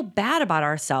 we feel bad about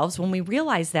ourselves when we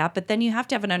realize that, but then you have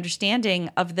to have an understanding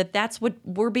of that's what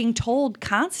we're being told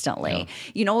constantly. Yeah.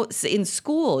 You know, in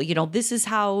school, you know, this is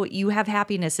how you have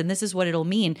happiness and this is what it'll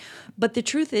mean. But the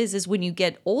truth is when you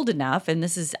get old enough, and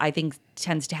this is, I think,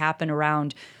 tends to happen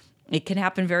around, it can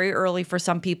happen very early for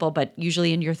some people, but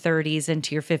usually in your 30s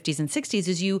into your 50s and 60s,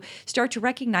 is you start to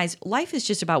recognize life is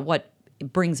just about what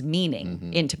brings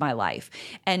meaning into my life.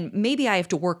 And maybe I have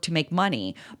to work to make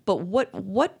money, but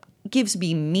what gives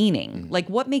me meaning? Like,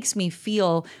 what makes me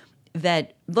feel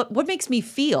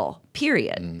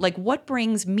period? Like, what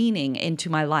brings meaning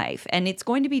into my life? And it's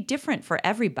going to be different for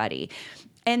everybody.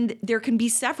 And there can be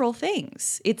several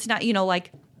things. It's not, you know,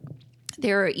 like,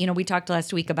 we talked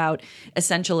last week about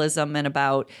essentialism and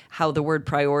about how the word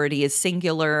priority is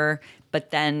singular. But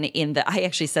then I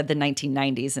actually said the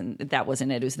 1990s, and that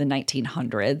wasn't it. It was the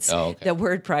 1900s. Oh, okay. The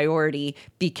word priority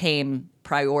became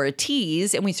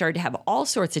priorities, and we started to have all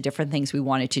sorts of different things we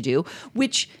wanted to do,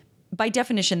 which by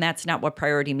definition, that's not what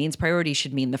priority means. Priority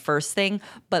should mean the first thing.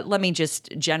 But let me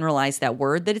just generalize that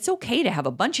word, that it's okay to have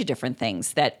a bunch of different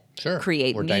things that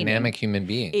create We're meaning. Dynamic human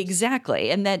beings.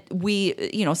 Exactly. And that we,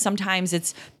 you know, sometimes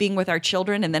it's being with our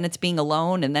children, and then it's being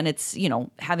alone, and then it's, you know,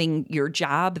 having your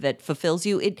job that fulfills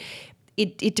you.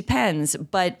 It depends.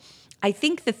 But I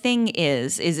think the thing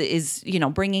is, you know,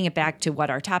 bringing it back to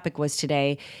what our topic was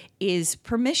today, is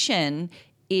permission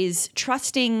is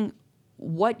trusting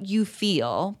what you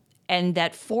feel, and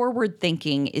that forward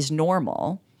thinking is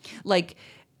normal. Like,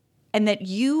 and that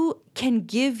you can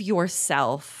give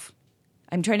yourself,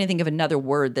 I'm trying to think of another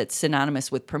word that's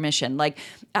synonymous with permission. Like,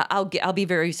 I'll be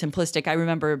very simplistic. I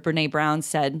remember Brene Brown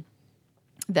said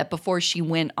that before she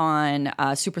went on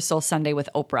Super Soul Sunday with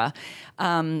Oprah,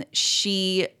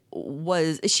 she'd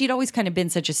always kind of been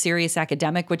such a serious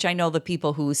academic, which I know the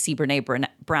people who see Brene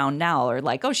Brown now are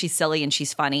like, oh, she's silly and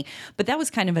she's funny. But that was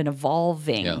kind of an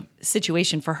evolving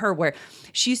situation for her, where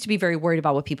she used to be very worried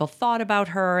about what people thought about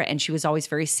her, and she was always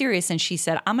very serious. And she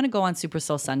said, I'm going to go on Super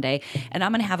Soul Sunday and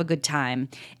I'm going to have a good time.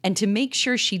 And to make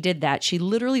sure she did that, she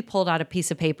literally pulled out a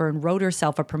piece of paper and wrote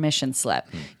herself a permission slip.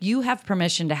 You have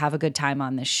permission to have a good time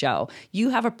on this show. You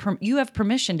have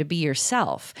permission to be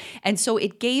yourself. And so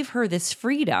it gave her this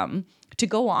freedom to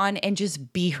go on and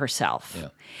just be herself. Yeah.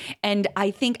 And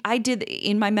I think I did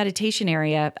in my meditation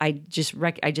area. I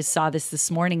just saw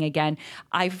this morning again.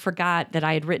 I forgot that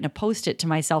I had written a Post-it to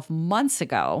myself months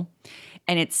ago,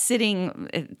 and it's sitting,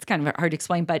 it's kind of hard to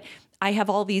explain, but I have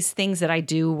all these things that I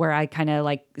do where I kind of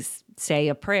like say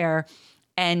a prayer.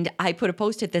 And I put a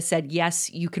Post-it that said,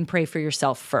 yes, you can pray for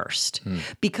yourself first.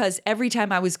 Because every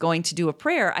time I was going to do a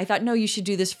prayer, I thought, no, you should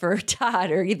do this for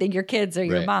Todd or either your kids or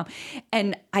your mom.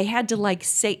 And I had to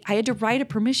write a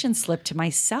permission slip to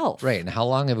myself. Right. And how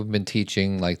long have we been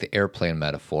teaching like the airplane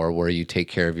metaphor, where you take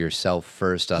care of yourself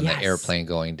first on the airplane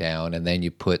going down, and then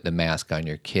you put the mask on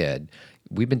your kid?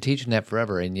 We've been teaching that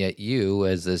forever, and yet you,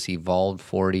 as this evolved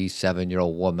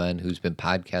 47-year-old woman who's been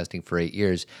podcasting for 8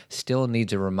 years, still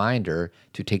needs a reminder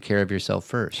to take care of yourself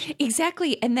first.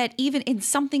 Exactly, and that even in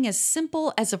something as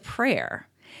simple as a prayer,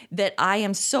 that I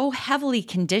am so heavily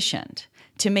conditioned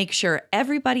to make sure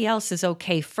everybody else is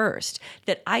okay first,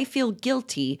 that I feel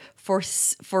guilty for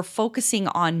focusing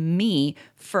on me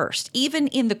first, even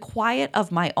in the quiet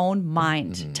of my own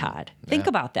mind, Todd. Think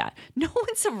about that. No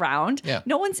one's around. Yeah.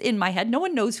 No one's in my head. No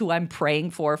one knows who I'm praying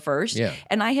for first. Yeah.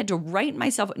 And I had to write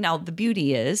myself. Now, the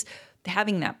beauty is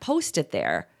having that Post-it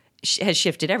there has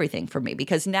shifted everything for me,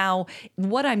 because now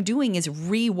what I'm doing is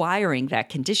rewiring that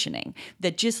conditioning,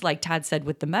 that just like Todd said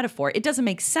with the metaphor, it doesn't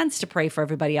make sense to pray for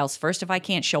everybody else first if I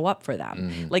can't show up for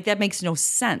them. Like, that makes no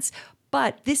sense.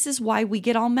 But this is why we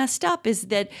get all messed up, is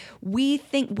that we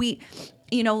think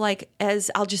like, as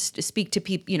I'll just speak to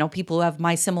people, people who have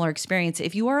my similar experience.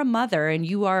 If you are a mother and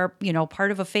you are,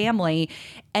 part of a family,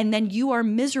 and then you are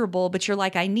miserable, but you're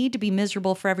like, I need to be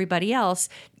miserable for everybody else,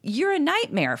 you're a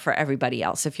nightmare for everybody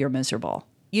else if you're miserable.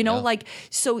 Like,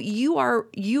 so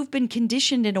you've been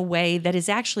conditioned in a way that is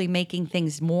actually making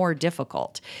things more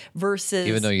difficult versus,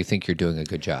 even though you think you're doing a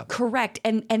good job. Correct.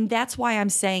 And that's why I'm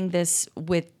saying this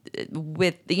with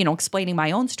explaining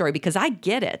my own story, because I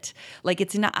get it. Like,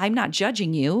 I'm not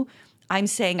judging you. I'm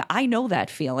saying I know that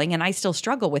feeling and I still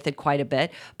struggle with it quite a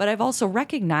bit, but I've also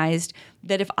recognized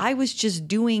that if I was just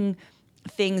doing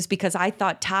things because I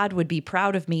thought Todd would be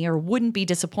proud of me or wouldn't be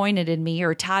disappointed in me,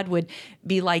 or Todd would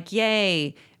be like,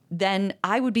 yay, then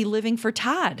I would be living for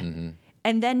Todd. Mm-hmm.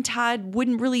 And then Todd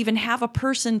wouldn't really even have a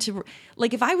person to,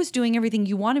 like, if I was doing everything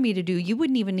you wanted me to do, you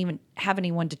wouldn't even have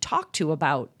anyone to talk to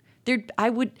about.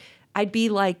 I'd be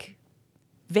like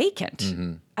vacant.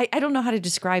 Mm-hmm. I don't know how to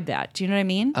describe that. Do you know what I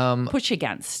mean?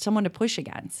 Someone to push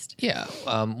against. Yeah.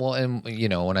 Well, and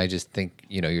when I just think,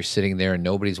 you're sitting there and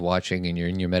nobody's watching and you're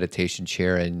in your meditation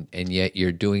chair and yet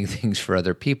you're doing things for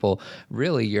other people,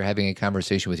 really you're having a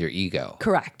conversation with your ego.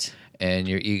 Correct. And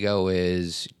your ego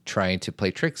is trying to play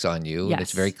tricks on you. Yes. And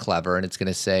it's very clever. And it's going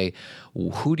to say,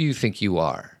 who do you think you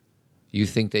are? You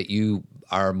think that you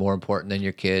are more important than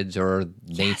your kids or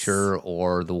nature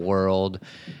or the world.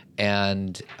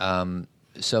 And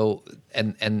so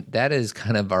that is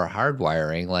kind of our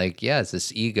hardwiring. Like, yes,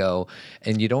 this ego,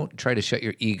 and you don't try to shut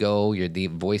your ego, the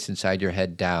voice inside your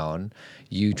head down.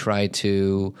 You try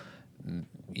to,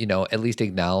 at least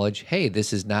acknowledge, hey,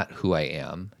 this is not who I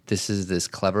am. This is this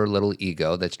clever little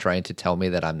ego that's trying to tell me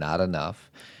that I'm not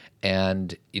enough.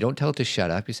 And you don't tell it to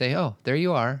shut up. You say, oh, there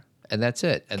you are. And that's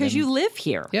it. Because you live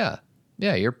here. Yeah.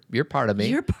 Yeah, you're part of me.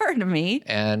 You're part of me.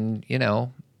 And,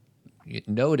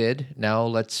 noted. Now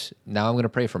I'm going to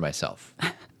pray for myself.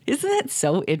 Isn't that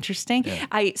so interesting?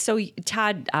 Yeah. So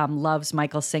Todd loves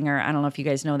Michael Singer. I don't know if you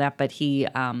guys know that, but he's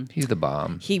the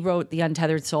bomb. He wrote The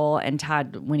Untethered Soul, and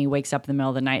Todd, when he wakes up in the middle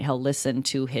of the night, he'll listen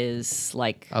to his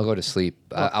I'll go to sleep.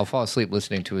 I'll fall asleep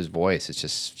listening to his voice. It's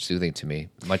just soothing to me,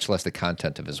 much less the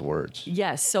content of his words.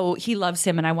 Yes, so he loves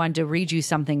him, and I wanted to read you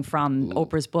something from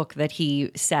Oprah's book that he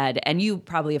said, and you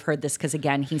probably have heard this because,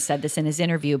 again, he said this in his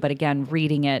interview, but again,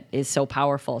 reading it is so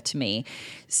powerful to me.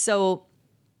 So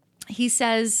he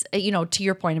says, to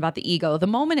your point about the ego, the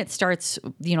moment it starts,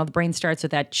 the brain starts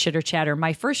with that chitter chatter,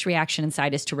 my first reaction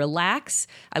inside is to relax.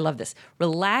 I love this.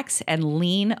 Relax and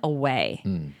lean away.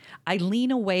 I lean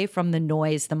away from the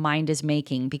noise the mind is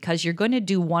making, because you're going to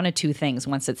do one of two things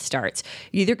once it starts.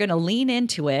 You're either going to lean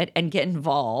into it and get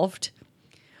involved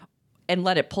and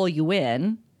let it pull you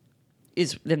in,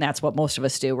 then that's what most of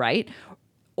us do, right?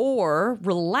 Or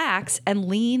relax and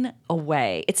lean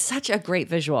away. It's such a great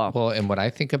visual. Well, and what I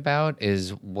think about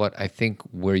is what I think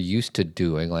we're used to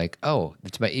doing. Like, oh,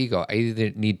 it's my ego. I either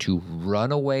need to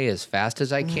run away as fast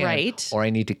as I can, right, or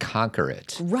I need to conquer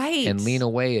it. Right. And lean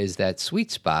away is that sweet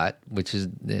spot, which is,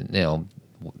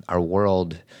 our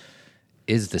world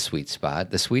is the sweet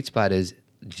spot. The sweet spot is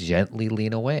gently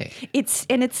lean away. It's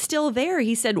still there.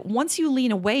 He said, once you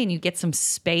lean away and you get some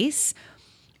space,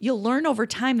 you'll learn over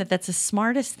time that that's the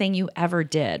smartest thing you ever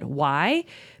did. Why?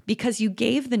 Because you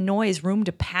gave the noise room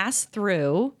to pass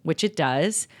through, which it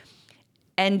does.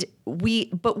 And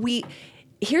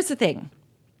here's the thing.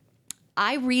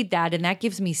 I read that and that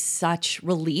gives me such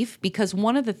relief, because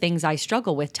one of the things I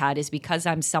struggle with, Todd, is because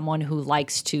I'm someone who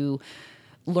likes to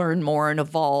learn more and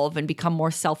evolve and become more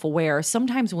self-aware.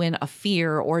 Sometimes when a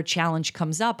fear or a challenge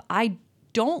comes up, I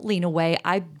don't lean away,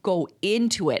 I go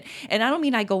into it. And I don't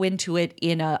mean I go into it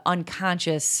in an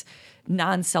unconscious,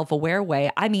 non-self-aware way.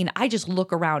 I mean, I just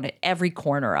look around at every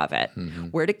corner of it. Mm-hmm.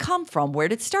 Where'd it come from?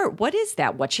 Where'd it start? What is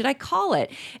that? What should I call it?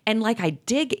 And I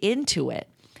dig into it.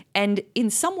 And in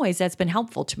some ways that's been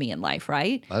helpful to me in life,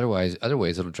 right? Other ways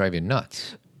it'll drive you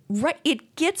nuts. Right.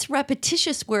 It gets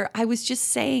repetitious, where I was just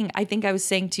saying, I think I was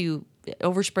saying to you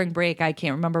over spring break, I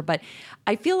can't remember, but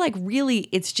I feel like really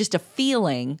it's just a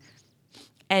feeling.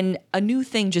 And a new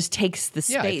thing just takes the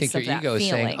space of that feeling. Yeah, I think your ego is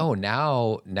saying, oh,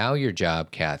 now your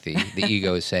job, Kathy. The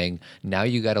ego is saying, now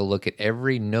you got to look at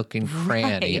every nook and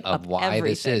cranny of why everything.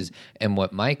 This is. And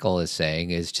what Michael is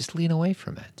saying is just lean away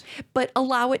from it. But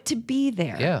allow it to be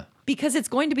there. Yeah. Because it's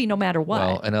going to be no matter what.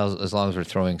 Well, and as long as we're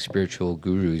throwing spiritual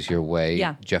gurus your way,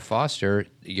 yeah. Jeff Foster,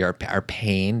 our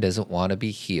pain doesn't want to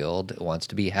be healed. It wants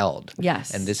to be held.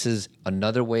 Yes. And this is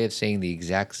another way of saying the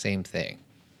exact same thing.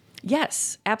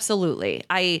 Yes, absolutely.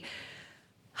 I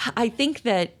think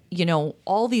that,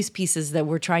 all these pieces that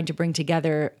we're trying to bring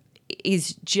together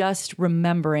is just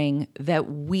remembering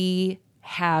that we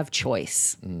have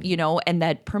choice, and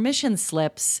that permission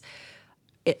slips,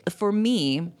 for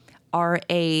me, are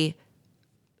a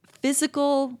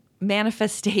physical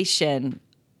manifestation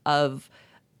of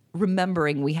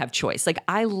remembering we have choice.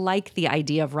 I like the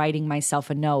idea of writing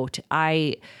myself a note.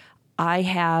 I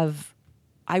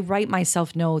I write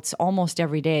myself notes almost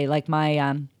every day. Like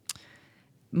my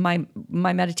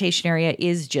meditation area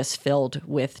is just filled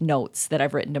with notes that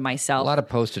I've written to myself. A lot of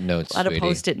Post-it notes, A lot of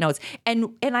Post-it notes.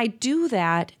 And I do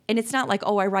that, and it's not like,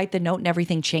 oh, I write the note and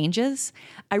everything changes.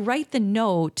 I write the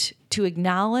note to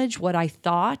acknowledge what I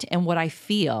thought and what I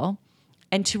feel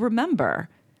and to remember.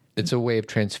 It's a way of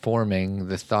transforming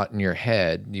the thought in your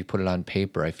head. You put it on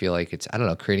paper. I feel like it's, I don't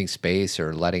know, creating space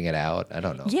or letting it out. I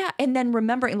don't know. Yeah, and then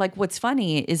remembering, like, what's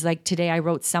funny is, like, today I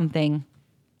wrote something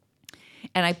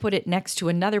and I put it next to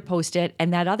another Post-it,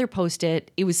 and that other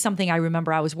Post-it, it was something I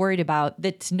remember I was worried about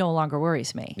that no longer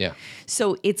worries me. Yeah.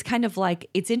 So it's kind of like,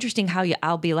 it's interesting how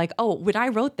I'll be like, oh, when I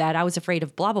wrote that, I was afraid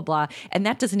of blah, blah, blah, and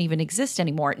that doesn't even exist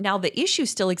anymore. Now the issue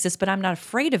still exists, but I'm not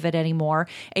afraid of it anymore.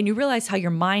 And you realize how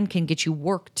your mind can get you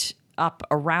worked up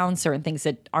around certain things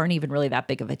that aren't even really that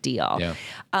big of a deal. Yeah.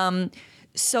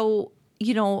 So,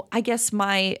 I guess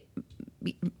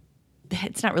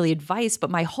it's not really advice, but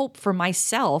my hope for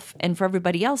myself and for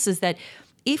everybody else is that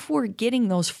if we're getting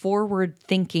those forward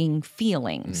thinking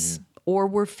feelings, or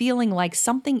we're feeling like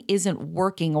something isn't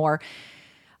working, or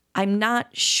I'm not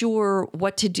sure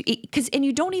what to do, and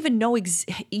you don't even know,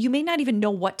 you may not even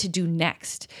know what to do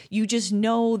next. You just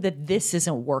know that this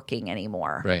isn't working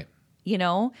anymore. Right.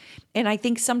 And I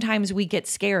think sometimes we get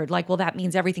scared, like, well, that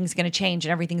means everything's going to change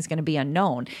and everything's going to be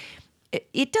unknown.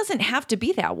 It doesn't have to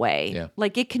be that way. Yeah.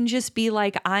 Like, it can just be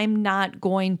like, I'm not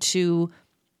going to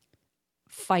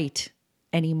fight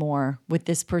anymore with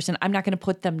this person. I'm not going to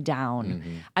put them down.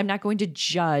 I'm not going to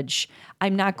judge.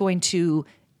 I'm not going to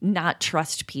not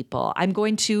trust people. I'm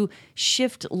going to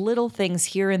shift little things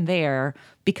here and there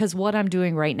because what I'm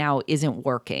doing right now isn't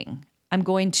working. I'm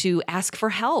going to ask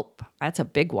for help. That's a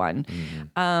big one.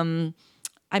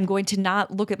 I'm going to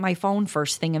not look at my phone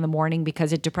first thing in the morning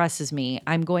because it depresses me.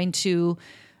 I'm going to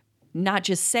not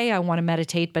just say I want to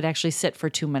meditate, but actually sit for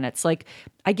 2 minutes. Like,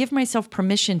 I give myself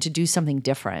permission to do something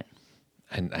different.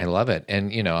 And I love it.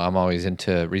 And, I'm always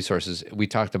into resources. We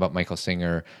talked about Michael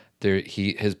Singer.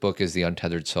 His book is The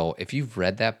Untethered Soul. If you've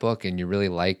read that book and you really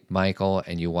like Michael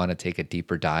and you want to take a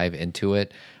deeper dive into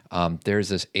it, there's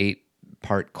this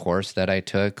 8-part course that I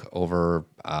took over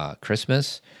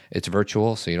Christmas. It's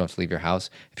virtual, so you don't have to leave your house.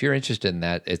 If you're interested in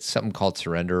that, it's something called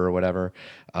Surrender or whatever.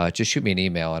 Just shoot me an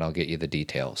email and I'll get you the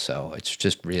details. So it's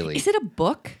just really... Is it a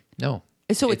book? No.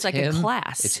 So it's like a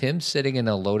class. It's him sitting in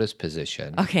a lotus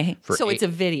position. Okay. So it's a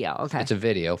video. Okay. It's a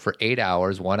video for 8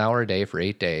 hours, 1 hour a day for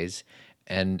 8 days.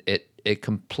 And it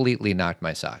completely knocked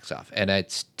my socks off. And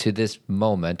it's to this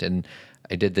moment, and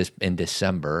I did this in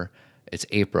December, it's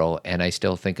April, and I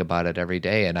still think about it every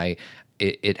day. And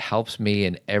it helps me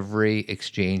in every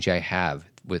exchange I have,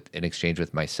 with an exchange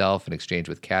with myself, an exchange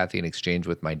with Kathy, an exchange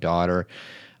with my daughter.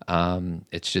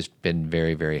 It's just been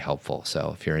very, very helpful.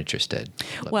 So if you're interested.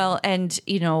 Well, and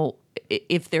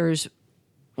if there's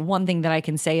one thing that I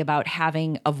can say about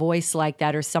having a voice like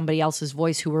that, or somebody else's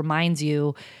voice who reminds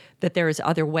you that there is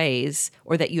other ways,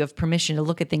 or that you have permission to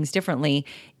look at things differently,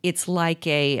 it's like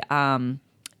it's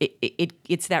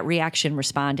that reaction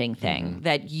responding thing,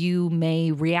 that you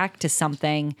may react to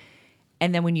something,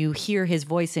 and then when you hear his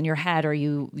voice in your head, or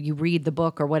you read the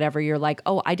book or whatever, you're like,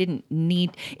 oh, I didn't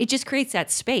need, it just creates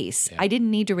that space. Yeah. I didn't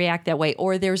need to react that way,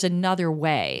 or there's another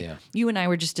way. Yeah. You and I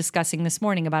were just discussing this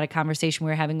morning about a conversation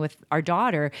we were having with our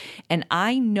daughter, and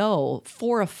I know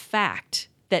for a fact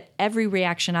that every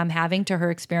reaction I'm having to her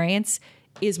experience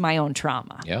is my own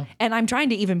trauma. Yeah. And I'm trying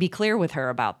to even be clear with her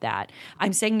about that.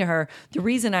 I'm saying to her, the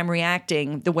reason I'm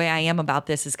reacting the way I am about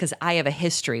this is because I have a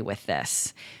history with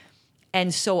this.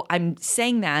 And so I'm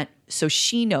saying that so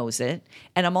she knows it.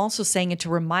 And I'm also saying it to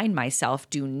remind myself,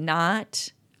 do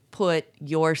not put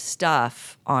your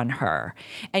stuff on her.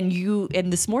 And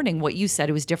this morning, what you said,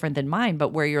 it was different than mine, but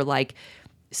where you're like,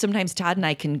 sometimes Todd and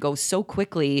I can go so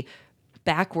quickly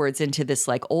backwards into this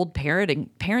like old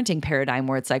parenting paradigm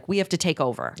where it's like, we have to take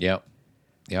over. Yep.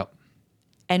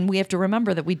 And we have to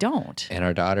remember that we don't. And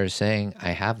our daughter's saying,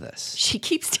 I have this. She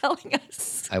keeps telling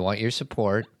us, I want your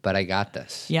support, but I got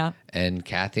this. Yeah. And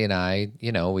Kathy and I,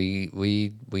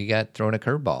 we got thrown a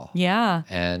curveball. Yeah.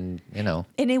 And,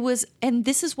 and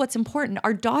this is what's important.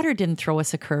 Our daughter didn't throw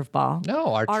us a curveball.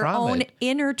 No, our trauma. Our own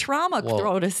inner trauma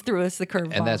threw us the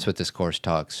curveball. And that's what this course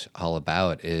talks all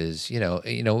about is,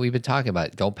 we've been talking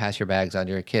about, don't pass your bags on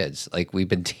to your kids. Like, we've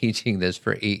been teaching this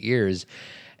for 8 years.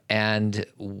 And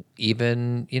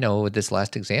even, with this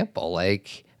last example,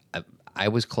 like, I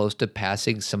was close to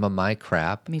passing some of my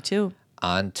crap. Me too.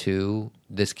 Onto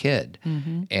this kid.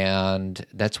 Mm-hmm. And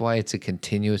that's why it's a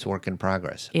continuous work in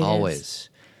progress. Always.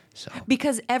 So.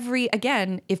 Because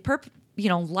if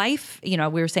life, we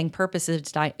were saying purpose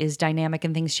is dynamic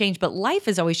and things change, but life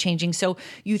is always changing. So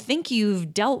you think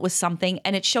you've dealt with something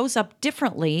and it shows up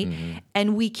differently.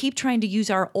 And we keep trying to use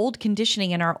our old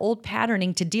conditioning and our old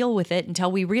patterning to deal with it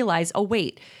until we realize, oh,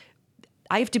 wait,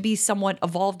 I have to be somewhat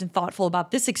evolved and thoughtful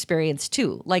about this experience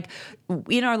too. Like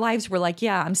in our lives, we're like,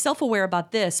 yeah, I'm self-aware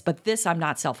about this, but this I'm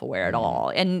not self-aware at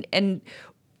all. And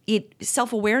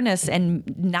self-awareness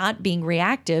and not being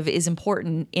reactive is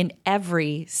important in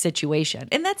every situation.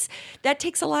 And that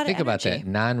takes a lot of energy. Think about that,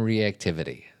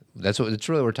 non-reactivity. That's really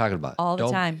what we're talking about. All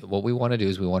the time. What we want to do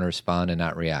is we want to respond and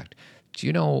not react. Do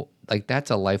you know, like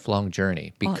that's a lifelong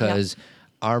journey because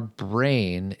our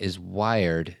brain is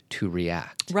wired to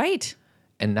react. Right.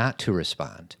 And not to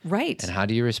respond. Right. And how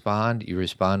do you respond? You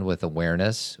respond with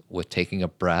awareness, with taking a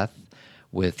breath,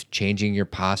 with changing your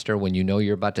posture. When you know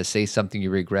you're about to say something you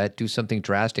regret, do something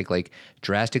drastic, like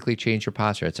drastically change your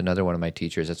posture. That's another one of my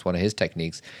teachers. That's one of his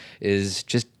techniques, is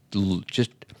just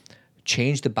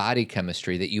change the body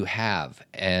chemistry that you have.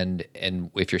 And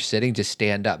if you're sitting, just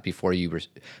stand up before you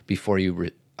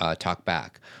talk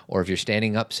back. Or if you're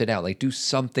standing up, sit down. Like do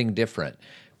something different,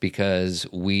 because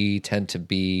we tend to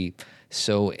be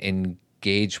so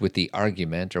engaged with the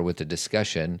argument or with the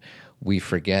discussion, we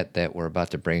forget that we're about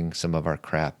to bring some of our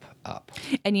crap up.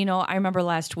 And I remember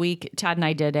last week, Todd and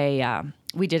I did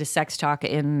a sex talk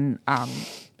in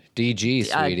DG,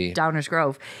 sweetie. Downers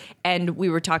Grove. And we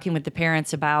were talking with the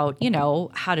parents about,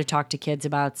 how to talk to kids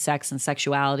about sex and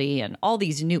sexuality and all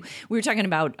these we were talking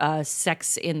about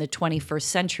sex in the 21st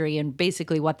century. And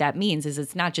basically what that means is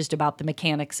it's not just about the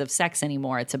mechanics of sex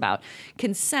anymore. It's about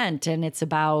consent, and it's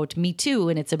about Me Too,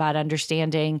 and it's about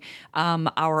understanding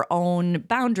our own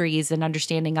boundaries and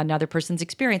understanding another person's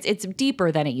experience. It's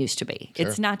deeper than it used to be. Sure.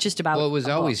 It's not just about it was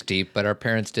always deep, but our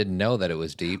parents didn't know that it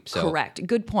was deep. So. Correct.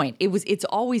 Good point. It's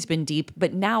always been deep,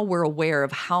 but now we're aware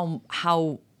of how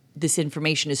this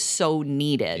information is so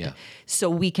needed, so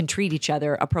we can treat each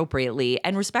other appropriately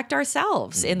and respect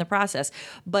ourselves in the process.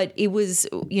 But it was,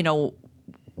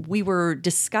 we were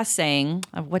discussing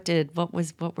what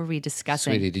were we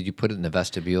discussing? Sweetie, did you put it in the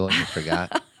vestibule and you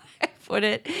forgot? I put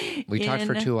it. We talked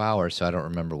for 2 hours, so I don't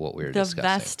remember what we were discussing. The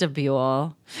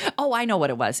vestibule. Oh, I know what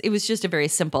it was. It was just a very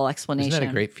simple explanation. Isn't that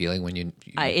a great feeling when you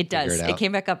it does. It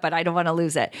came back up, but I don't want to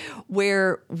lose it.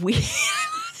 Where we.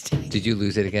 Did you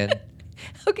lose it again?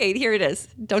 Okay, here it is.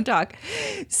 Don't talk.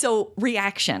 So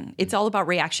reaction. It's all about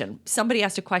reaction. Somebody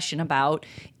asked a question about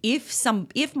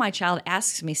if my child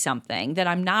asks me something that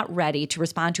I'm not ready to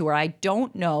respond to, or I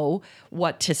don't know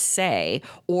what to say,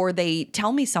 or they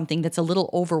tell me something that's a little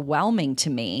overwhelming to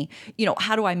me,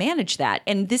 how do I manage that?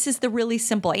 And this is the really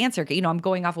simple answer. I'm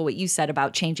going off of what you said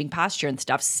about changing posture and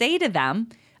stuff. Say to them,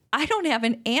 I don't have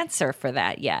an answer for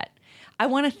that yet. I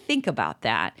want to think about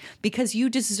that because you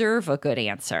deserve a good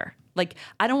answer. Like,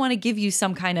 I don't want to give you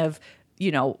some kind of,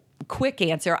 quick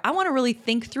answer. I want to really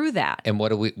think through that. And what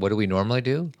do we normally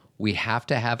do? We have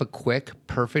to have a quick,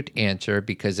 perfect answer,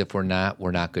 because if we're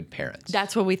not good parents.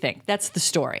 That's what we think. That's the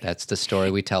story. That's the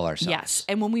story we tell ourselves. Yes.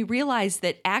 And when we realize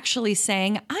that actually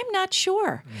saying, I'm not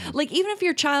sure, like even if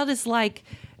your child is like,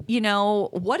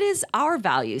 what is our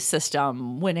value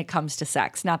system when it comes to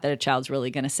sex? Not that a child's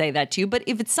really going to say that to you, but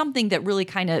if it's something that really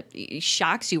kind of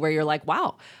shocks you where you're like,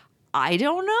 wow, I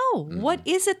don't know. What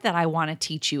is it that I want to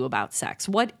teach you about sex?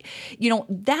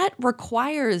 That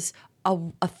requires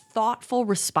a thoughtful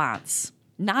response,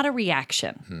 not a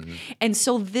reaction. Mm-hmm. And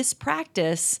so this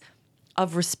practice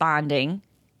of responding,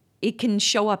 it can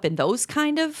show up in those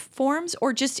kind of forms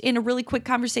or just in a really quick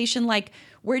conversation like,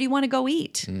 where do you want to go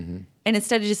eat? Mm-hmm. And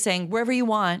instead of just saying, wherever you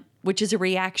want, which is a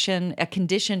reaction, a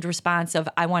conditioned response of,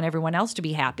 I want everyone else to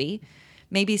be happy,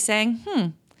 maybe saying,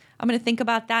 I'm going to think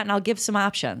about that and I'll give some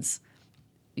options.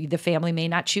 The family may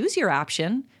not choose your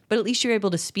option, but at least you're able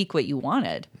to speak what you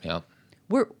wanted. Yeah.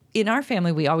 In our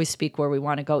family, we always speak where we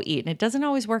want to go eat, and it doesn't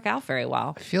always work out very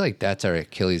well. I feel like that's our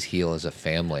Achilles heel as a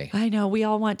family. I know. We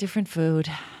all want different food.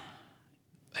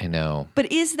 I know.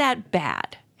 But is that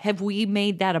bad? Have we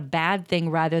made that a bad thing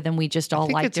rather than we just all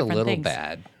like different things? It's a little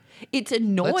bad. It's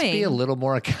annoying. Let's be a little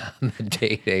more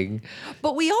accommodating.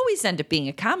 But we always end up being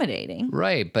accommodating.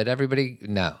 Right. But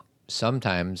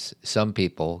sometimes some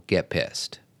people get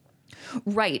pissed.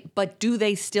 Right. But do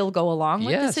they still go along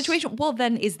with the situation? Well,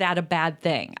 then is that a bad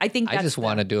thing? I just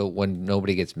want to do it when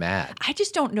nobody gets mad. I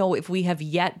just don't know if we have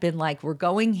yet been like, we're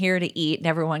going here to eat and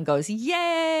everyone goes,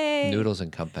 yay. Noodles and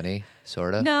Company,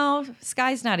 sort of. No,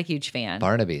 Sky's not a huge fan.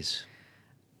 Barnaby's.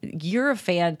 You're a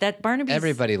fan. That Barnaby's.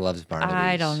 Everybody loves Barnaby's.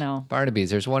 I don't know. Barnaby's.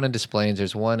 There's one in Des Plaines.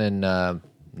 There's one in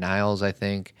Niles, I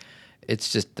think.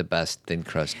 It's just the best thin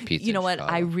crust pizza. You know what?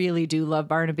 I really do love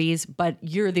Barnaby's, but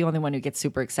you're the only one who gets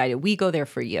super excited. We go there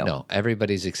for you. No,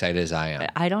 everybody's excited as I am.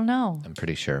 I don't know. I'm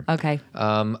pretty sure. Okay.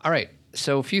 All right.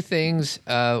 So a few things.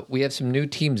 We have some new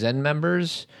Team Zen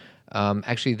members.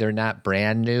 Actually, they're not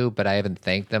brand new, but I haven't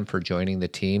thanked them for joining the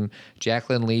team.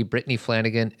 Jacqueline Lee, Brittany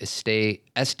Flanagan,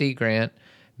 Esty Grant,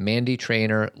 Mandy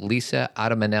Trainer, Lisa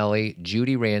Ottamanelli,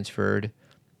 Judy Ransford,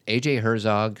 AJ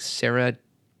Herzog, Sarah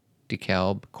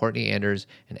DeKalb, Courtney Anders,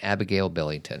 and Abigail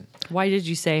Billington. Why did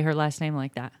you say her last name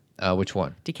like that? Which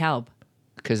one? DeKalb.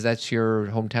 Because that's your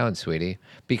hometown, sweetie.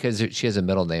 Because she has a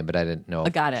middle name, but I didn't know.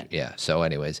 Got it. Yeah. So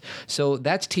anyways, so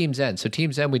that's Team Zen. So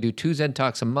Team Zen, we do 2 Zen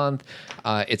Talks a month.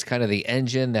 It's kind of the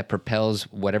engine that propels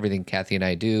what everything Kathy and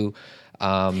I do.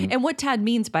 And what Todd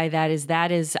means by that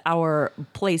is our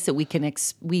place that we can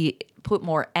we put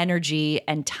more energy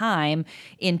and time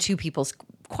into people's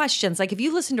questions. Like if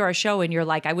you listen to our show and you're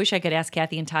like, I wish I could ask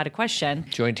Kathy and Todd a question.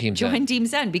 Join Team Zen. Join Team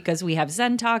Zen, because we have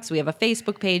Zen Talks. We have a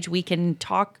Facebook page. We can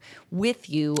talk with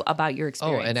you about your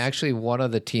experience. Oh, and actually one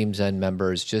of the Team Zen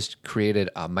members just created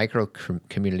a micro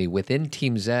community within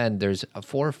Team Zen. There's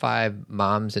 4 or 5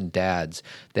 moms and dads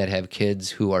that have kids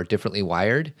who are differently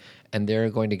wired, and they're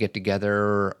going to get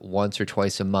together once or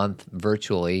twice a month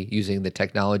virtually using the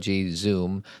technology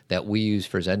Zoom that we use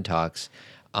for Zen Talks.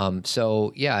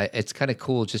 So, yeah, it's kind of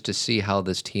cool just to see how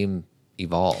this team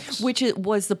evolves. Which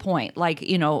was the point. Like,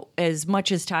 you know, as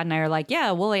much as Todd and I are like,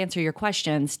 yeah, we'll answer your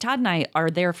questions, Todd and I are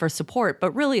there for support,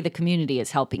 but really the community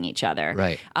is helping each other.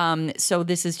 Right. So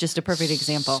this is just a perfect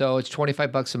example. So it's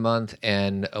 $25 a month,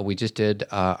 and we just did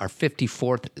our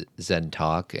 54th Zen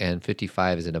Talk, and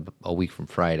 55 is in a week from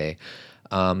Friday.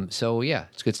 So yeah,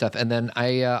 it's good stuff. And then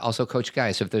I also coach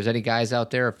guys. So if there's any guys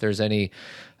out there, if there's any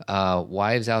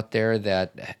wives out there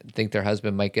that think their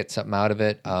husband might get something out of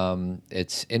it,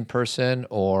 it's in person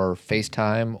or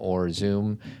FaceTime or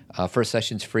Zoom. First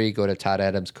session's free. Go to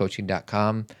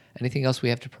toddadamscoaching.com. Anything else we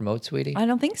have to promote, sweetie? I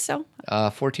don't think so.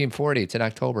 1440. It's in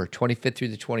October, 25th through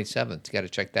the 27th. You got to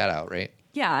check that out, right?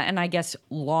 Yeah, and I guess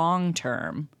long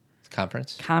term.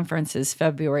 Conference is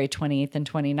February 28th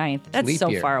and 29th. That's leap so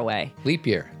year. Far away. Leap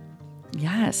year.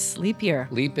 Yes, leap year.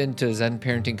 Leap into Zen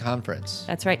Parenting Conference.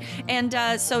 That's right. And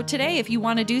so today, if you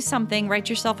want to do something, write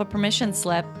yourself a permission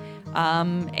slip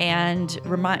and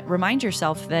remind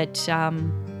yourself that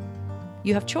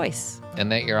you have choice.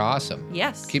 And that you're awesome.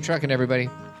 Yes. Keep trucking, everybody.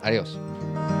 Adios.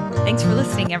 Thanks for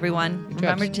listening, everyone.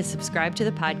 Remember to subscribe to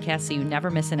the podcast so you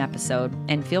never miss an episode,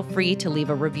 and feel free to leave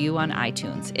a review on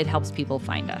iTunes. It helps people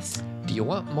find us. Do you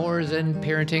want more Zen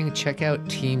parenting? Check out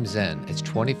Team Zen. It's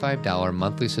 $25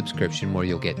 monthly subscription where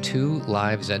you'll get 2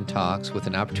 live Zen Talks with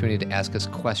an opportunity to ask us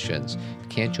questions. If you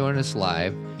can't join us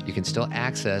live, you can still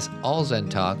access all Zen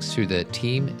Talks through the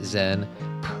Team Zen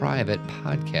private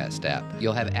podcast app.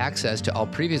 You'll have access to all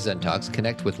previous Zen Talks,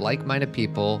 connect with like-minded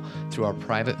people through our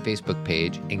private Facebook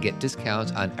page, and get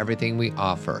discounts on everything we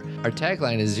offer. Our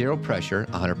tagline is 0 pressure,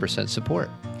 100% support.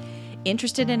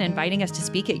 Interested in inviting us to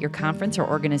speak at your conference or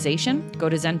organization? Go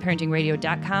to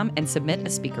zenparentingradio.com and submit a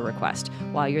speaker request.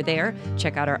 While you're there,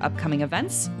 check out our upcoming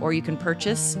events, or you can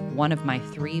purchase one of my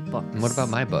 3 books. And what about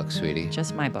my book, sweetie?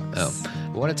 Just my books. Oh.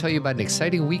 I want to tell you about an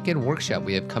exciting weekend workshop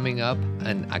we have coming up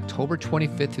on October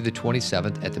 25th through the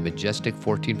 27th at the Majestic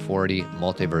 1440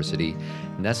 Multiversity,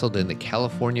 nestled in the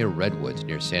California Redwoods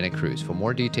near Santa Cruz. For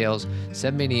more details,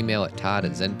 send me an email at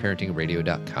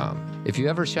todd@zenparentingradio.com. If you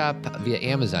ever shop via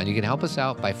Amazon, you can help us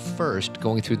out by first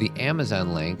going through the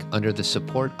Amazon link under the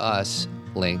Support Us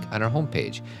link on our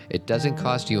homepage. It doesn't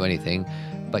cost you anything,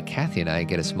 but Kathy and I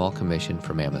get a small commission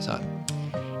from Amazon.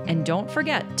 And don't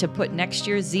forget to put next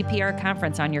year's ZPR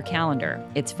conference on your calendar.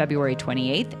 It's February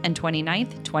 28th and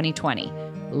 29th, 2020.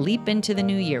 Leap into the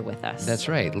new year with us. That's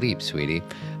right. Leap, sweetie.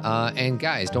 And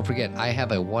guys, don't forget, I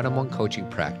have a one-on-one coaching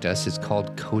practice. It's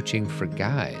called Coaching for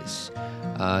Guys.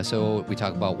 So we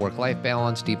talk about work-life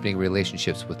balance, deepening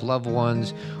relationships with loved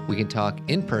ones. We can talk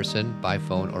in person, by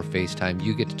phone, or FaceTime.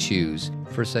 You get to choose.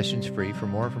 First session's free. For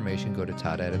more information, go to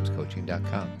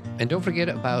toddadamscoaching.com. And don't forget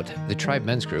about the Tribe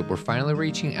Men's Group. We're finally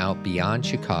reaching out beyond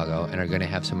Chicago and are going to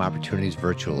have some opportunities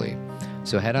virtually.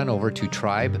 So head on over to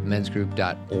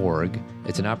tribemensgroup.org.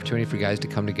 It's an opportunity for guys to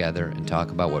come together and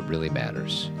talk about what really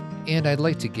matters. And I'd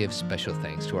like to give special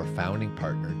thanks to our founding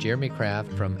partner, Jeremy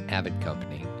Kraft from Avid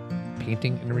Company,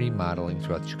 painting and remodeling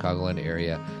throughout the Chicagoland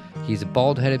area. He's a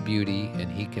bald-headed beauty,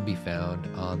 and he can be found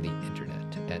on the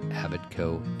internet at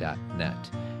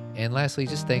avidco.net. And lastly,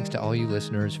 just thanks to all you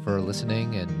listeners for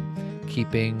listening and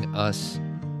keeping us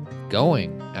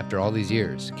going after all these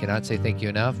years. Cannot say thank you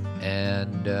enough,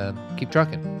 and keep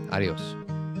trucking. Adios.